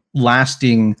making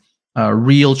lasting,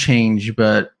 real change,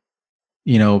 but,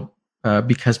 you know,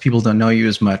 because people don't know you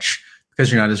as much,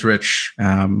 because you're not as rich,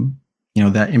 you know,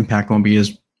 that impact won't be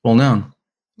as well known.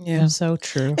 Yeah, so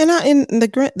true. And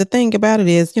the thing about it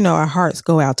is, you know, our hearts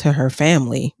go out to her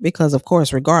family, because, of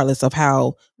course, regardless of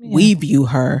how we view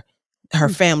her, her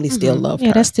family still loved her.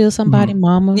 Yeah, that's still somebody,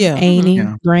 mama, auntie,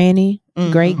 granny,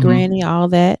 great granny, all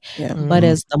that. Yeah. But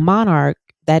as the monarch,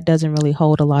 that doesn't really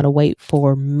hold a lot of weight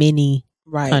for many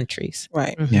countries.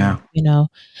 Right. Yeah. You know,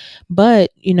 but,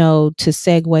 you know, to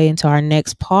segue into our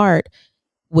next part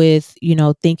with, you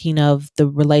know, thinking of the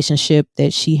relationship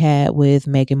that she had with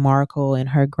Meghan Markle and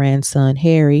her grandson,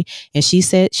 Harry. And she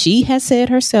has said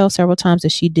herself several times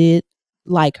that she did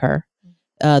like her.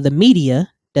 The media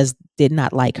did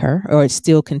not like her, or it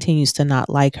still continues to not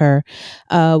like her.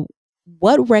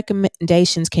 What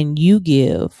recommendations can you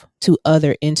give to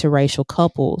other interracial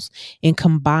couples in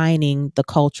combining the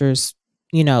cultures?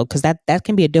 You know, because that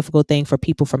can be a difficult thing for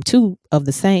people from two of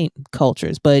the same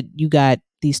cultures, but you got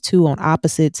these two on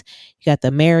opposites. You got the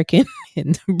American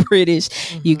and the British.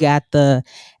 You got the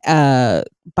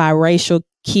biracial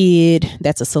kid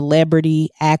that's a celebrity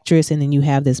actress, and then you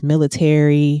have this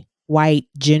military white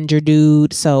ginger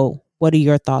dude. So what are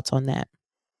your thoughts on that?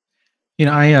 You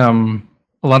know, I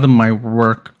a lot of my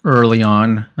work early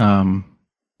on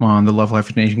the Love Life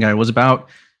of an Asian Guy was about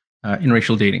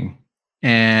interracial dating.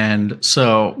 And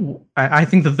so I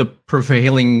think that the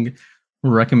prevailing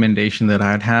recommendation that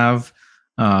I'd have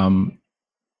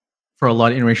for a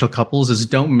lot of interracial couples is,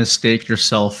 don't mistake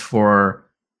yourself for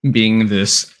being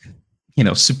this, you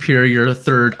know, superior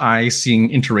third eye seeing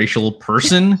interracial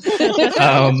person.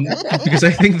 Because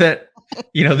I think that,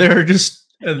 you know, there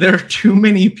are too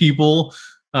many people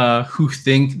who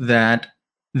think that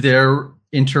their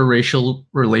interracial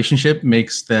relationship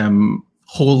makes them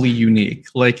wholly unique,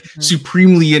 like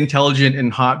supremely intelligent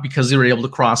and hot because they were able to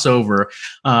cross over,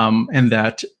 and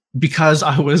that because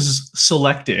I was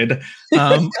selected,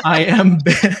 I'm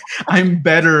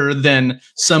better than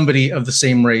somebody of the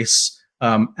same race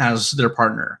as their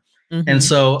partner. And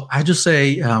so I just say,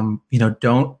 you know,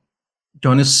 don't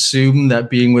assume that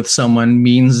being with someone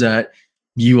means that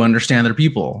you understand their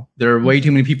people. There are way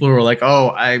too many people who are like,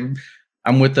 oh,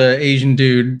 I'm with the Asian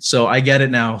dude, so I get it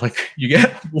now. Like, you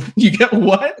get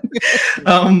what?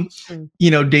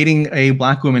 You know, dating a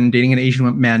Black woman, dating an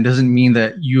Asian man doesn't mean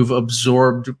that you've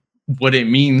absorbed what it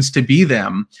means to be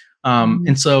them.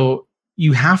 And so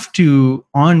you have to,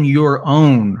 on your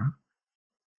own,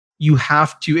 you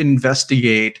have to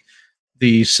investigate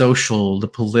the social, the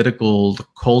political, the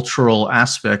cultural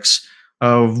aspects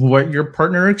of what your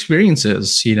partner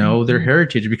experiences, you know, their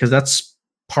heritage, because that's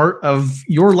part of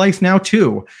your life now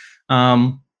too.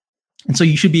 And so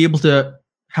you should be able to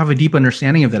have a deep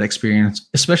understanding of that experience,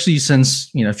 especially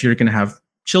since, if you're going to have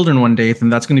children one day, then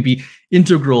that's going to be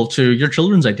integral to your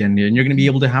children's identity. And you're going to be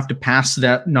able to have to pass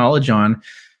that knowledge on,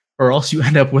 or else you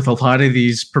end up with a lot of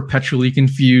these perpetually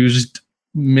confused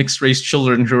mixed race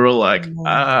children who are like,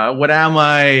 what am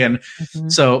I? And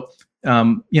so,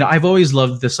 I've always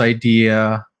loved this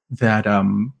idea that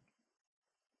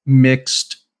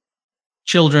mixed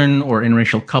children or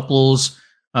interracial couples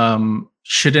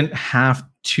shouldn't have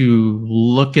to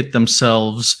look at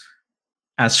themselves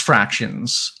as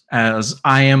fractions, as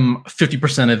I am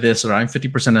 50% of this or I'm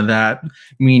 50% of that,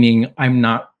 meaning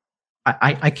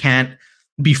I can't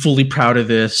be fully proud of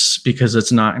this because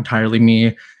it's not entirely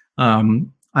me.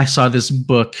 I saw this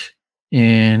book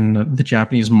in the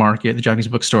Japanese market, the Japanese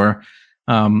bookstore,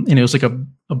 and it was like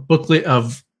a booklet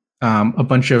of a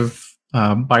bunch of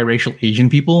biracial Asian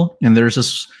people, and there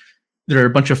are a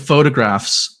bunch of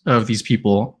photographs of these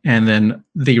people, and then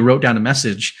they wrote down a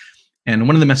message. And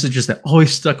one of the messages that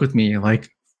always stuck with me,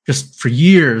 like just for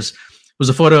years, was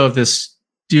a photo of this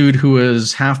dude who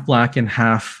was half black and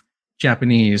half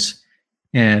Japanese.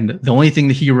 And the only thing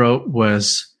that he wrote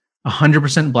was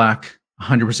 100% black,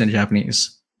 100%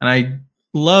 Japanese. And I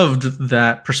loved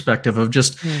that perspective of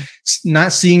just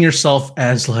not seeing yourself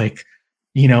as like,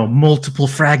 multiple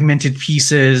fragmented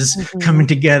pieces coming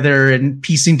together and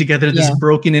piecing together this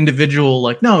broken individual.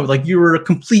 Like, no, like you're a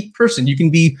complete person. You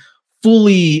can be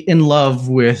fully in love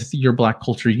with your Black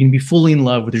culture. You can be fully in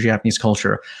love with the Japanese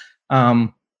culture.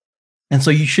 And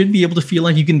so you should be able to feel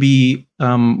like you can be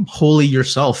wholly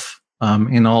yourself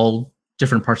in all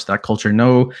different parts of that culture.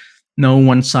 No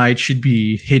one side should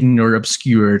be hidden or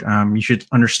obscured. You should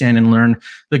understand and learn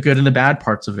the good and the bad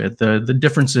parts of it, the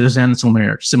differences and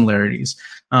similarities,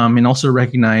 and also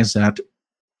recognize that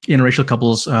interracial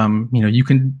couples, you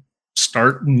can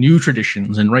start new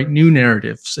traditions and write new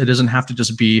narratives. It doesn't have to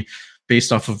just be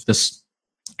based off of this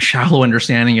shallow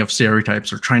understanding of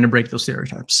stereotypes or trying to break those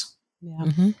stereotypes.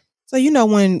 Yeah. So,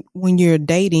 when you're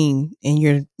dating and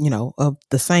you're, of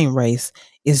the same race,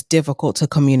 it's difficult to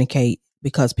communicate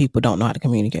because people don't know how to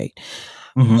communicate.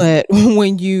 But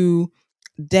when you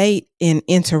date in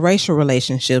interracial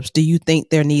relationships, do you think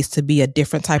there needs to be a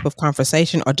different type of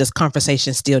conversation, or just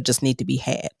conversations still just need to be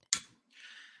had?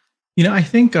 I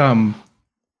think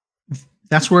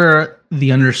that's where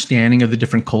the understanding of the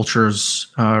different cultures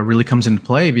really comes into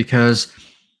play, because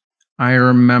I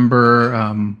remember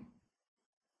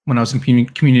when I was in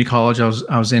community college, I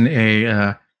was in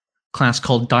a class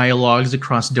called Dialogues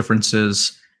Across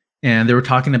Differences. And they were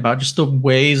talking about just the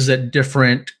ways that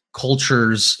different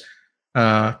cultures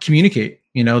communicate,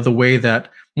 the way that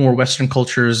more Western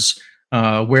cultures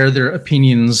wear their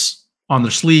opinions on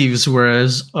their sleeves,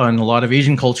 whereas in a lot of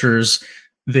Asian cultures,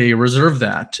 they reserve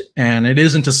that. And it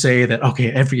isn't to say that,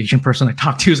 okay, every Asian person I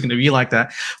talk to is going to be like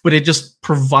that, but it just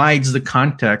provides the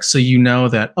context. So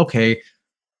that, okay,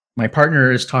 my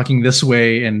partner is talking this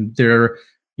way and they're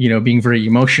being very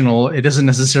emotional. It doesn't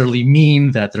necessarily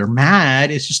mean that they're mad.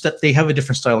 It's just that they have a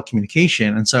different style of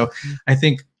communication. And so I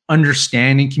think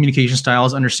understanding communication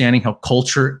styles, understanding how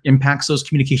culture impacts those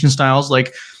communication styles,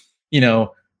 like,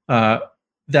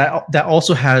 that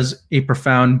also has a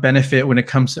profound benefit when it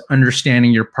comes to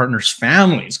understanding your partner's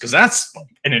families, because that's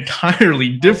an entirely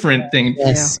different thing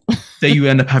that you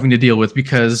end up having to deal with,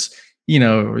 because,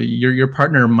 your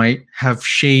partner might have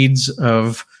shades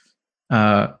of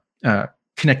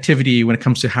connectivity when it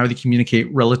comes to how they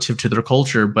communicate relative to their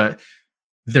culture, but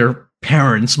their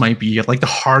parents might be like the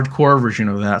hardcore version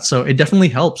of that. So it definitely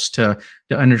helps to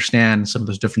understand some of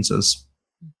those differences.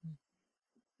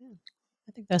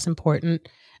 I think that's important.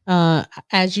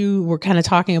 As you were kind of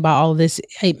talking about all of this,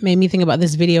 it made me think about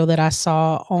this video that I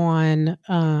saw on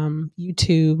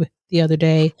YouTube the other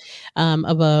day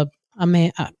of a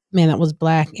man that was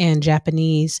Black and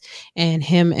Japanese, and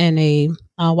him and a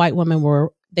white woman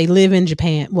they live in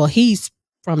Japan. Well, he's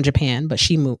from Japan, but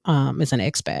she is an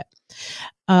expat.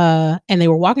 And they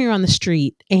were walking around the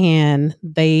street, and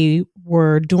they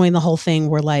were doing the whole thing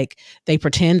where like they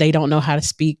pretend they don't know how to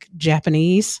speak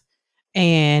Japanese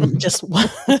and just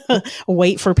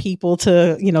wait for people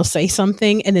to, say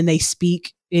something, and then they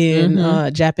speak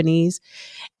in Japanese.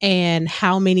 And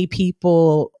how many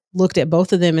people looked at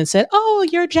both of them and said, "Oh,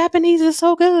 your Japanese is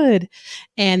so good."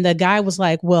 And the guy was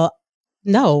like, "Well,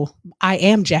 no, I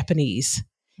am Japanese."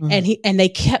 And they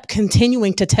kept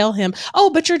continuing to tell him, "Oh,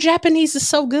 but your Japanese is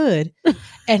so good."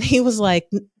 And he was like,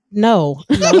 no.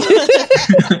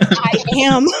 I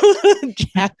am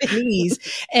Japanese.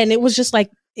 And it was just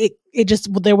like,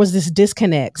 there was this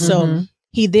disconnect. So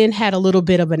he then had a little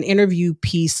bit of an interview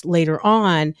piece later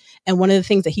on. And one of the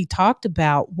things that he talked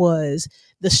about was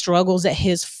the struggles that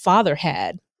his father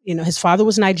had. You know, his father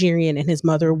was Nigerian and his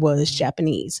mother was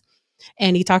Japanese.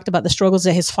 And he talked about the struggles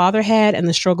that his father had and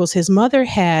the struggles his mother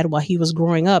had while he was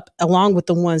growing up, along with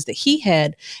the ones that he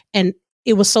had. And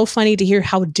it was so funny to hear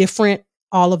how different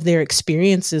all of their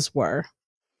experiences were.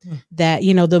 That,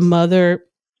 you know,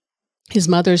 his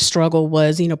mother's struggle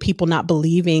was, you know, people not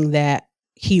believing that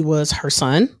he was her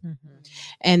son.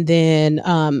 And then,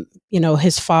 you know,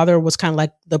 his father was kind of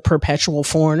like the perpetual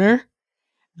foreigner.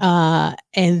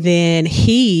 And then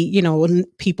he, you know,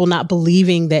 people not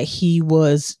believing that he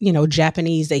was, you know,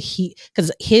 Japanese,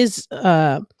 because his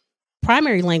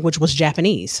primary language was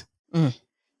Japanese.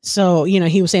 So, you know,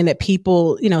 he was saying that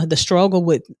people, you know, the struggle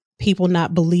with people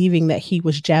not believing that he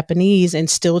was Japanese and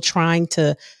still trying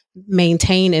to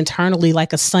maintain internally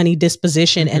like a sunny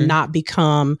disposition and not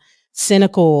become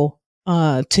cynical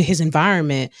to his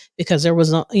environment, because there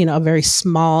was a very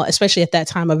small, especially at that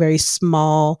time, a very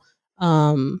small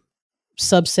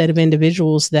subset of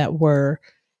individuals that were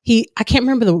I can't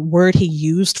remember the word he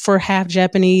used for half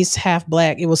Japanese, half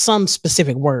Black. It was some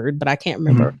specific word, but I can't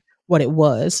remember what it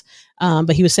was.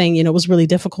 But he was saying, you know, it was really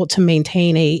difficult to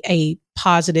maintain a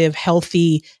positive,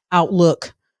 healthy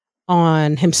outlook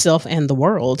on himself and the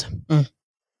world.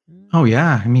 Oh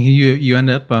yeah, I mean, you end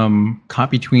up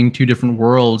caught between two different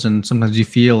worlds, and sometimes you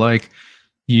feel like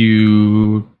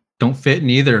you don't fit in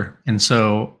either. And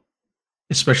so,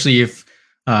 especially if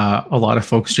a lot of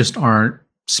folks just aren't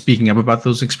speaking up about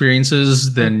those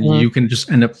experiences, then you can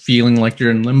just end up feeling like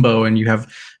you're in limbo and you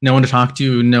have no one to talk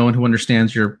to, no one who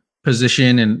understands your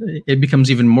position, and it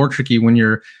becomes even more tricky when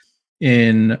you're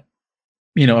in,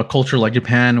 you know, a culture like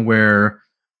Japan where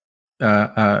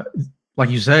like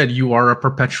you said, you are a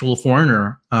perpetual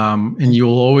foreigner, and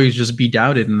you'll always just be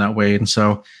doubted in that way. And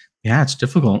so, yeah, it's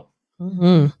difficult.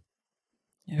 Yeah.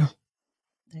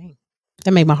 Dang.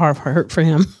 That made my heart hurt for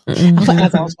him. As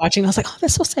I was watching, I was like, oh,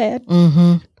 that's so sad.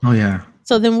 Oh, yeah.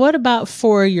 So then what about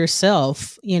for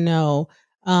yourself, you know,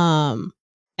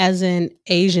 as an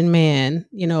Asian man,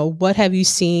 you know, what have you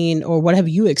seen or what have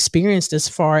you experienced as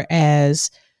far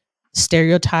as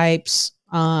stereotypes,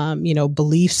 you know,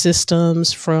 belief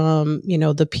systems from, you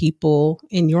know, the people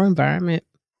in your environment?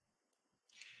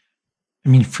 I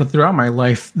mean, throughout my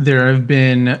life, there have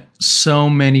been so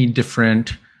many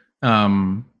different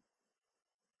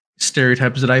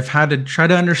stereotypes that I've had to try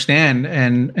to understand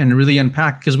and really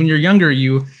unpack. Because when you're younger,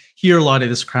 you hear a lot of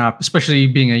this crap, especially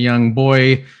being a young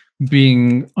boy,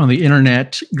 being on the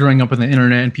internet, growing up on the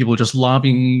internet, and people just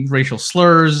lobbing racial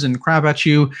slurs and crap at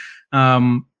you.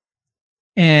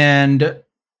 And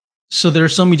so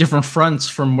there's so many different fronts,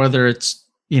 from whether it's,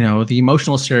 you know, the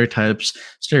emotional stereotypes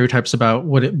about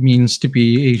what it means to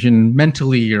be Asian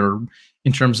mentally, or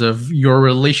in terms of your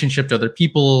relationship to other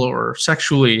people or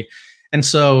sexually. And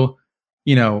so,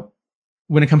 you know,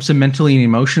 when it comes to mentally and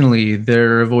emotionally,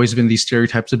 there have always been these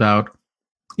stereotypes about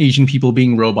Asian people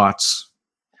being robots,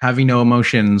 having no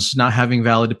emotions, not having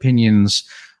valid opinions.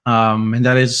 And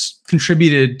that has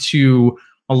contributed to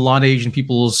a lot of Asian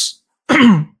people's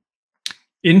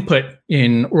input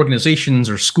in organizations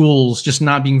or schools just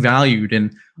not being valued,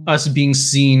 and us being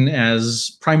seen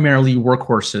as primarily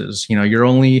workhorses. You know, you're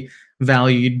only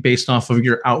valued based off of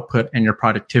your output and your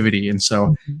productivity. And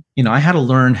so, you know, I had to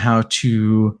learn how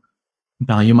to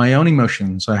value my own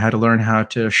emotions. I had to learn how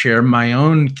to share my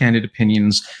own candid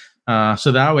opinions,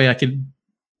 so that way I could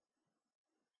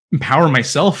empower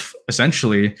myself,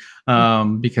 essentially,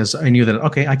 because I knew that,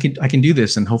 okay, I can do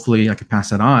this, and hopefully I could pass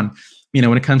that on. You know,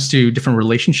 when it comes to different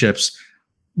relationships,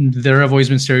 there have always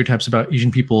been stereotypes about Asian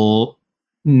people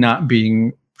not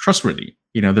being trustworthy.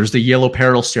 You know, there's the yellow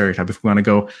peril stereotype, if we want to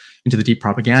go into the deep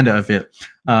propaganda of it,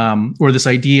 or this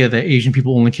idea that Asian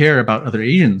people only care about other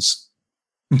Asians.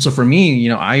 And so for me, you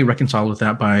know, I reconciled with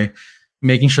that by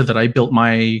making sure that I built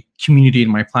my community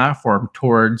and my platform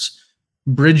towards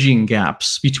bridging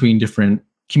gaps between different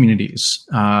communities,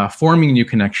 forming new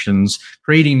connections,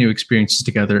 creating new experiences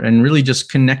together, and really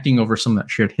just connecting over some of that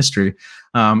shared history.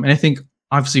 And I think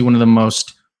obviously one of the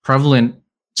most prevalent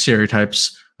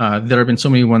stereotypes, there have been so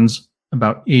many ones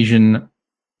about Asian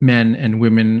men and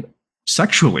women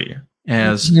sexually,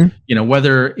 as you know,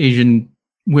 whether Asian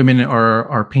women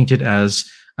are painted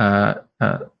as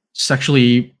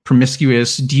sexually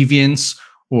promiscuous deviants,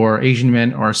 or Asian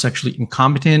men are sexually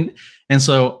incompetent. And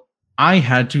so I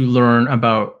had to learn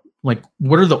about, like,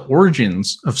 what are the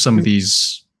origins of some of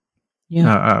these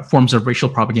forms of racial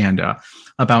propaganda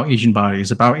about Asian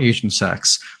bodies, about Asian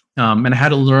sex. And I had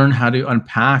to learn how to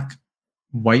unpack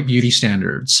white beauty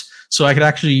standards, so I could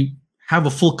actually have a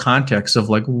full context of,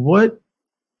 like, what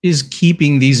is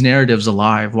keeping these narratives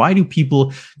alive? Why do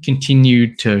people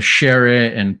continue to share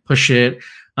it and push it?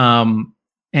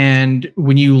 And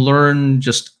when you learn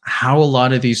just how a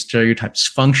lot of these stereotypes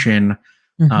function,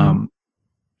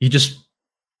 you just,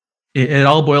 it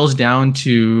all boils down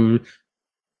to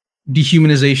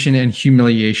dehumanization and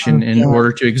humiliation in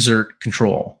order to exert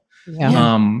control.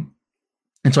 And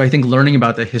so I think learning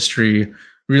about the history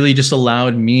really just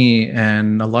allowed me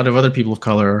and a lot of other people of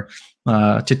color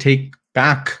to take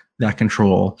back that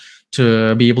control,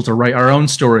 to be able to write our own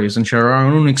stories and share our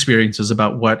own experiences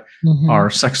about what our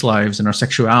sex lives and our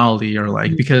sexuality are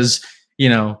like. Because, you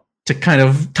know, to kind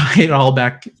of tie it all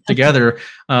back together,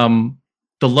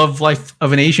 the love life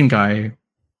of an Asian guy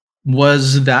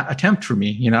was that attempt for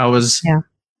me. You know, I was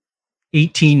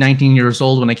 18, 19 years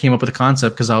old when I came up with the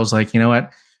concept, because I was like, you know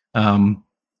what?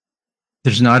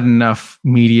 There's not enough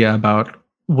media about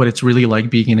what it's really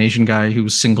like being an Asian guy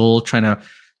who's single, trying to,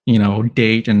 you know,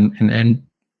 date and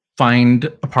find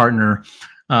a partner.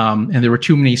 And there were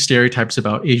too many stereotypes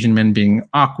about Asian men being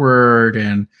awkward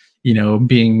and, you know,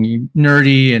 being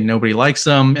nerdy and nobody likes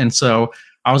them. And so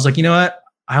I was like, you know what?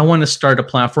 I want to start a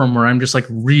platform where I'm just like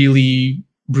really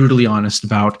brutally honest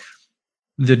about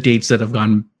the dates that have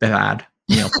gone bad,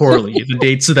 you know, poorly, the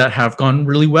dates that have gone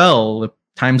really well, the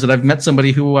times that I've met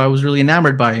somebody who I was really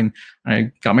enamored by and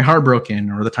I got my heart broken,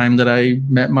 or the time that I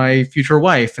met my future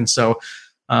wife. And so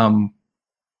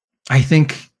I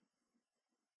think,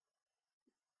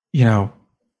 you know,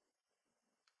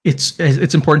 it's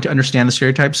important to understand the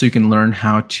stereotypes so you can learn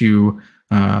how to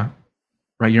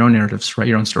write your own narratives, write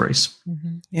your own stories.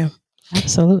 Yeah.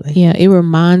 Absolutely. Yeah, it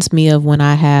reminds me of when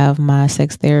I have my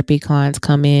sex therapy clients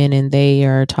come in and they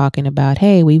are talking about,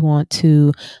 hey, we want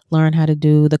to learn how to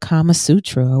do the Kama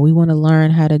Sutra, or we want to learn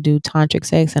how to do tantric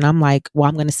sex. And I'm like, well,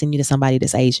 I'm going to send you to somebody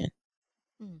that's Asian,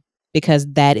 because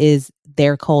that is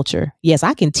their culture. Yes,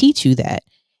 I can teach you that,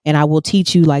 and I will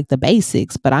teach you like the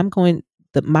basics, but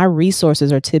my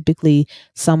resources are typically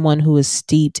someone who is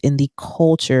steeped in the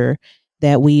culture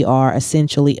that we are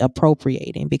essentially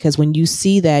appropriating. Because when you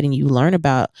see that and you learn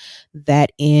about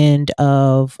that end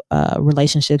of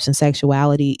relationships and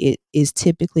sexuality, it is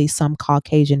typically some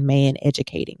Caucasian man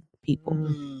educating people.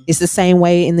 It's the same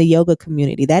way in the yoga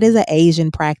community. That is an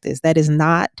Asian practice. That is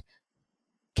not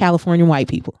California white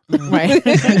people, right?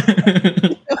 You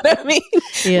know what I mean?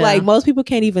 Yeah. Like most people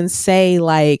can't even say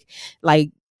like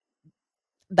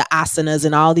the asanas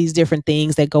and all these different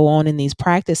things that go on in these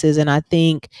practices. And I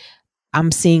think I'm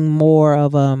seeing more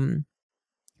of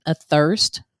a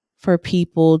thirst for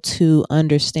people to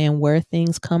understand where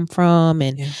things come from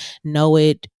and know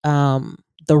it, the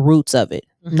roots of it,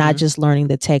 not just learning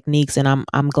the techniques. And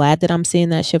I'm glad that I'm seeing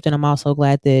that shift. And I'm also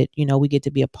glad that, you know, we get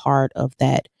to be a part of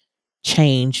that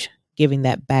change, giving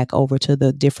that back over to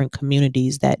the different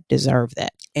communities that deserve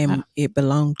that. And it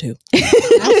belonged to.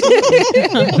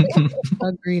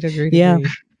 Agreed. Yeah.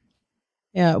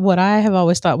 Yeah, what I have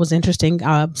always thought was interesting,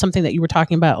 something that you were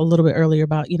talking about a little bit earlier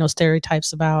about, you know,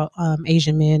 stereotypes about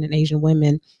Asian men and Asian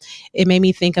women. It made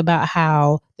me think about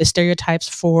how the stereotypes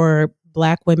for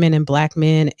Black women and Black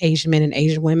men, Asian men and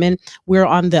Asian women, we're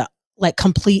on the like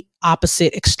complete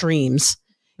opposite extremes.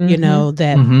 You know,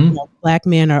 that you know, Black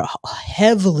men are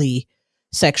heavily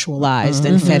sexualized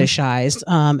and fetishized,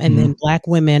 and then Black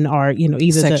women are, you know,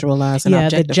 either sexualized and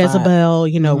objectified. The Jezebel,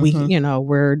 you know, we, you know,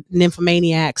 we're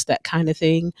nymphomaniacs, that kind of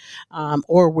thing,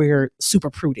 or we're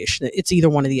super prudish. It's either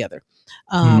one or the other.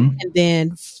 And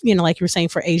then, you know, like you were saying,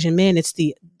 for Asian men, it's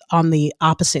on the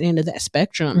opposite end of that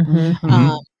spectrum.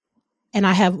 And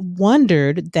I have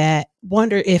wondered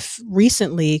if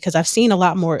recently, because I've seen a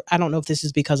lot more, I don't know if this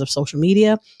is because of social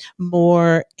media,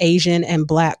 more Asian and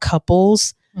Black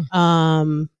couples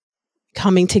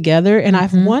coming together. And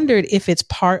I've wondered if it's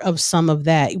part of some of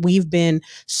that. We've been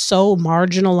so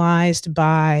marginalized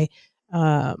by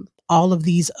all of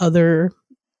these other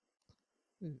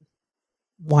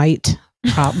white,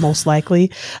 most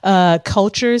likely,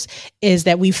 cultures, is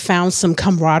that we've found some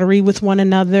camaraderie with one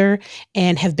another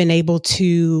and have been able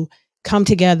to come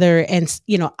together. And,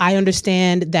 you know, I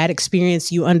understand that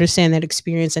experience, you understand that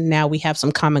experience, and now we have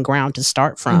some common ground to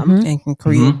start from and can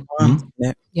create.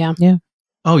 Yeah.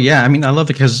 Oh yeah. I mean, I love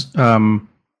it because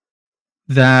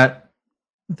that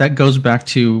goes back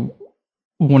to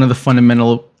one of the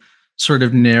fundamental sort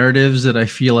of narratives that I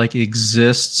feel like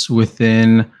exists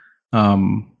within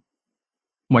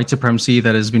white supremacy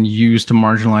that has been used to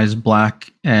marginalize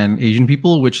Black and Asian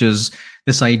people, which is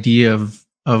this idea of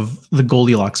the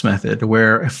Goldilocks method,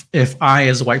 where if I,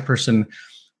 as a white person,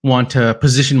 want to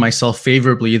position myself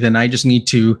favorably, then I just need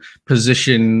to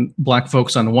position Black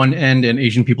folks on one end and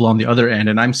Asian people on the other end,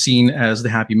 and I'm seen as the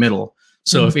happy middle.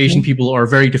 So if Asian people are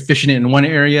very deficient in one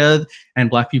area and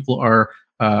Black people are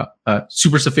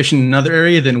super sufficient in another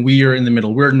area, then we are in the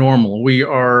middle. We're normal. We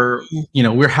are,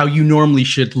 we're how you normally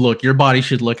should look. Your body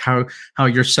should look how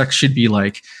your sex should be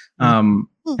like. And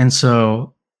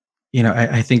so,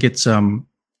 I think it's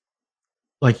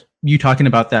like you talking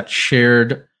about that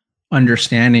shared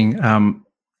understanding.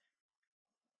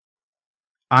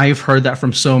 I've heard that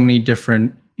from so many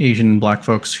different Asian and Black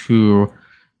folks who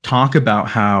talk about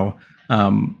how,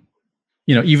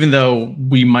 even though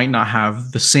we might not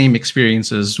have the same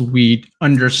experiences, we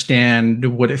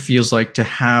understand what it feels like to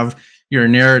have your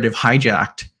narrative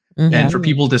hijacked, and for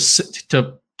people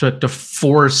to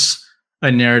force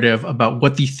a narrative about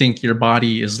what they think your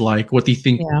body is like, what they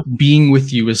think being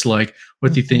with you is like,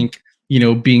 what they think,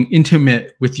 being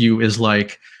intimate with you is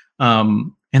like.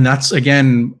 And that's,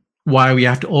 again, why we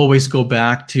have to always go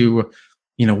back to,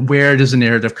 where does the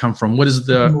narrative come from? What is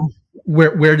the,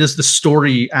 where does the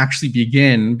story actually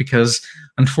begin? Because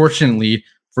unfortunately,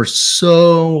 for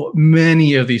so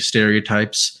many of these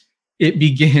stereotypes, it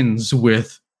begins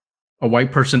with a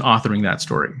white person authoring that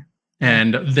story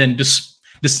and then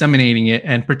disseminating it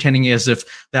and pretending as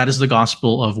if that is the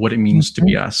gospel of what it means to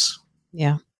be us.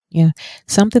 Yeah.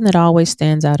 Something that always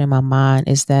stands out in my mind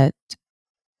is that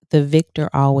the victor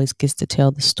always gets to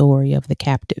tell the story of the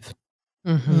captive.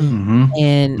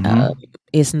 And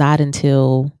it's not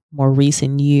until more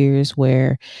recent years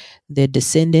where the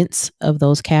descendants of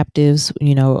those captives,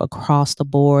 across the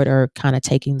board are kind of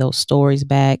taking those stories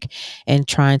back and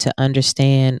trying to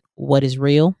understand what is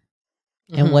real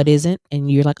and what isn't. And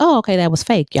you're like, oh, okay, that was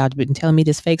fake. Y'all been telling me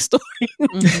this fake story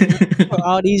for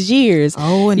all these years.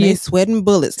 Oh, and they sweating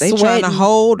bullets. They trying to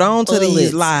hold on to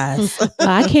these lies.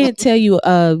 I can't tell you.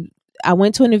 I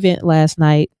went to an event last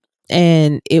night,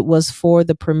 and it was for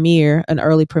the premiere, an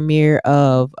early premiere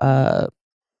of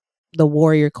the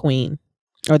Warrior Queen,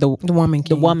 or the Woman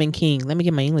King. The Woman King. Let me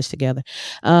get my English together.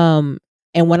 And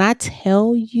when I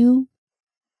tell you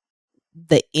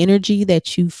the energy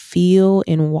that you feel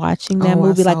in watching that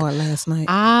movie, I saw it last night.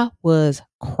 I was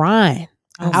crying.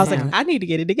 I was like, I need to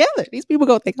get it together. These people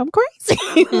gonna think I'm crazy.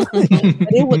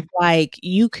 But it was like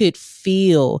you could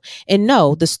feel, and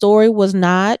no, the story was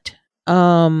not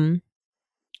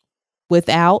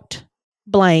without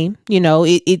blame.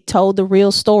 It told the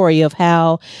real story of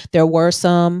how there were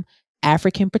some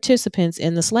African participants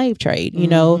in the slave trade,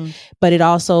 but it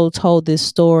also told this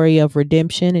story of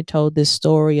redemption. It told this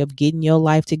story of getting your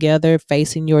life together,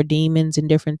 facing your demons and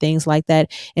different things like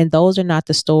that. And those are not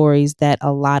the stories that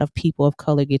a lot of people of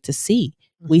color get to see.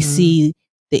 We see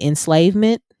the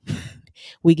enslavement.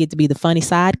 We get to be the funny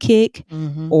sidekick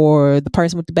or the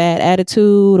person with the bad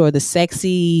attitude or the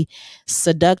sexy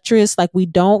seductress. Like, we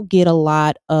don't get a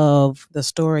lot of the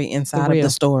story inside of the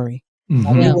story.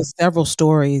 It was several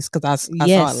stories because I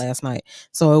saw it last night.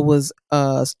 So it was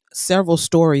several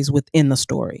stories within the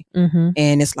story.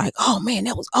 And it's like, oh man,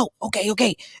 that was,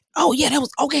 okay. Oh yeah, that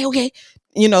was okay.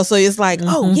 So it's like,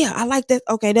 oh yeah, I like that.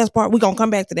 Okay, that's part. We're going to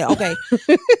come back to that. Okay.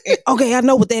 Okay, I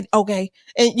know what that, okay.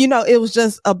 And it was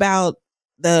just about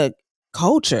the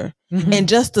culture and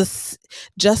just to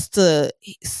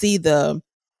see the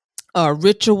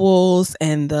rituals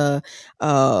and the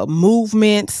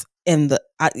movements and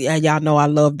y'all know I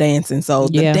love dancing, so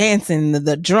the dancing,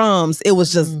 the drums, it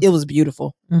was just it was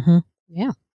beautiful.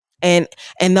 Yeah. And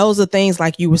those are things,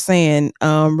 like you were saying,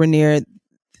 Ranier,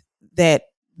 that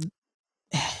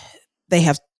they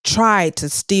have tried to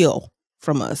steal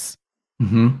from us.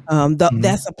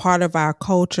 That's a part of our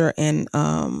culture and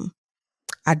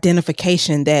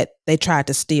identification that they tried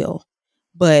to steal,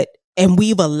 and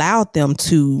we've allowed them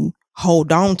to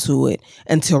hold on to it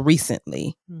until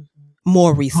recently.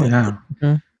 More recently.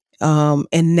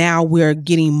 And now we're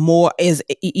getting more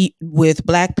with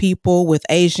Black people, with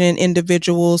Asian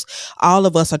individuals. All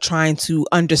of us are trying to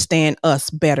understand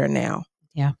us better now.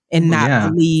 Yeah. And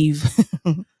not believe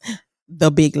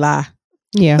the big lie.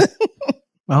 Yeah.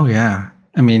 Oh, yeah.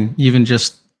 I mean, even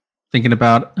just thinking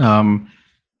about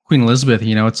Queen Elizabeth,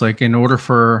 it's like, in order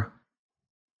for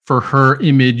her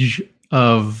image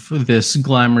of this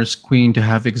glamorous queen to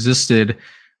have existed,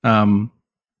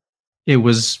 it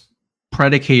was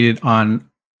predicated on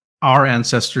our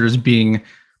ancestors being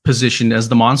positioned as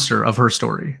the monster of her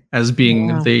story, as being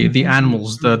the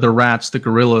animals, the rats, the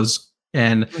gorillas,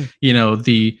 and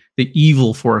the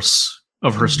evil force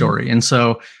of her story. And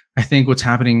so I think what's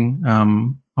happening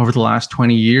over the last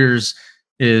 20 years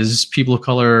is people of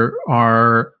color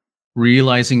are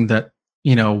realizing that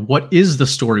what is the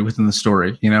story within the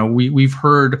story. We've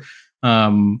heard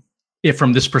it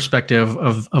from this perspective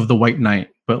of the white knight,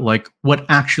 but like what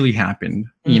actually happened.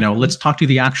 Let's talk to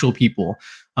the actual people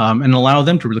and allow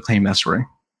them to really claim that story.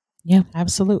 Yeah,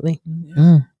 absolutely.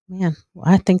 Man, well,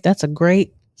 I think that's a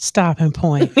great stopping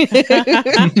point.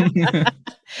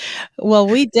 Well,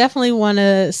 we definitely want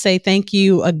to say thank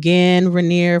you again,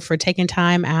 Ranier, for taking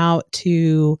time out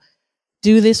to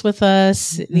do this with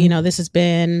us. This has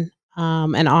been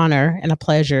an honor and a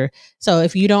pleasure. So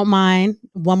if you don't mind,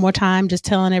 one more time, just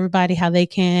telling everybody how they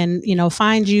can,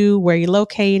 find you, where you're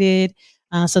located,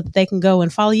 so that they can go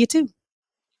and follow you too.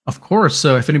 Of course.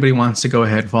 So if anybody wants to go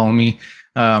ahead and follow me,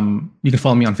 you can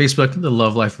follow me on Facebook, The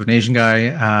Love Life of an Asian Guy.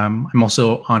 I'm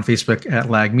also on Facebook at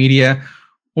Lag Media,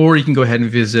 or you can go ahead and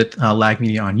visit Lag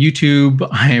Media on YouTube.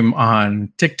 I'm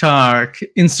on TikTok,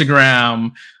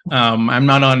 Instagram. I'm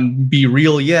not on Be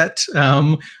Real yet,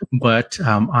 but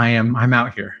I'm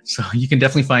out here. So you can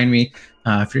definitely find me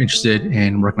if you're interested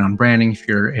in working on branding. If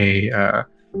you're a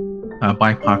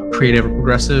BIPOC creative or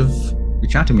progressive,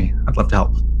 reach out to me. I'd love to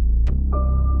help.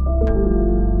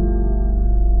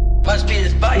 Must be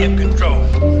this volume control.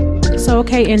 So,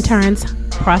 okay, interns,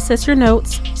 process your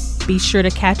notes. Be sure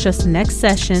to catch us next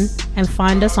session and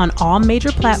find us on all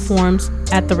major platforms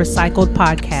at The Recycled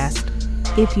Podcast.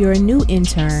 If you're a new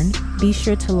intern, be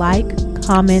sure to like,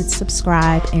 comment,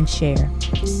 subscribe, and share.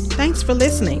 Thanks for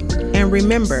listening. And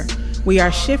remember, we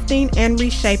are shifting and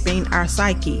reshaping our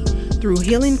psyche through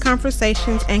healing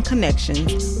conversations and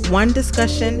connections, one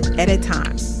discussion at a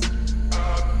time.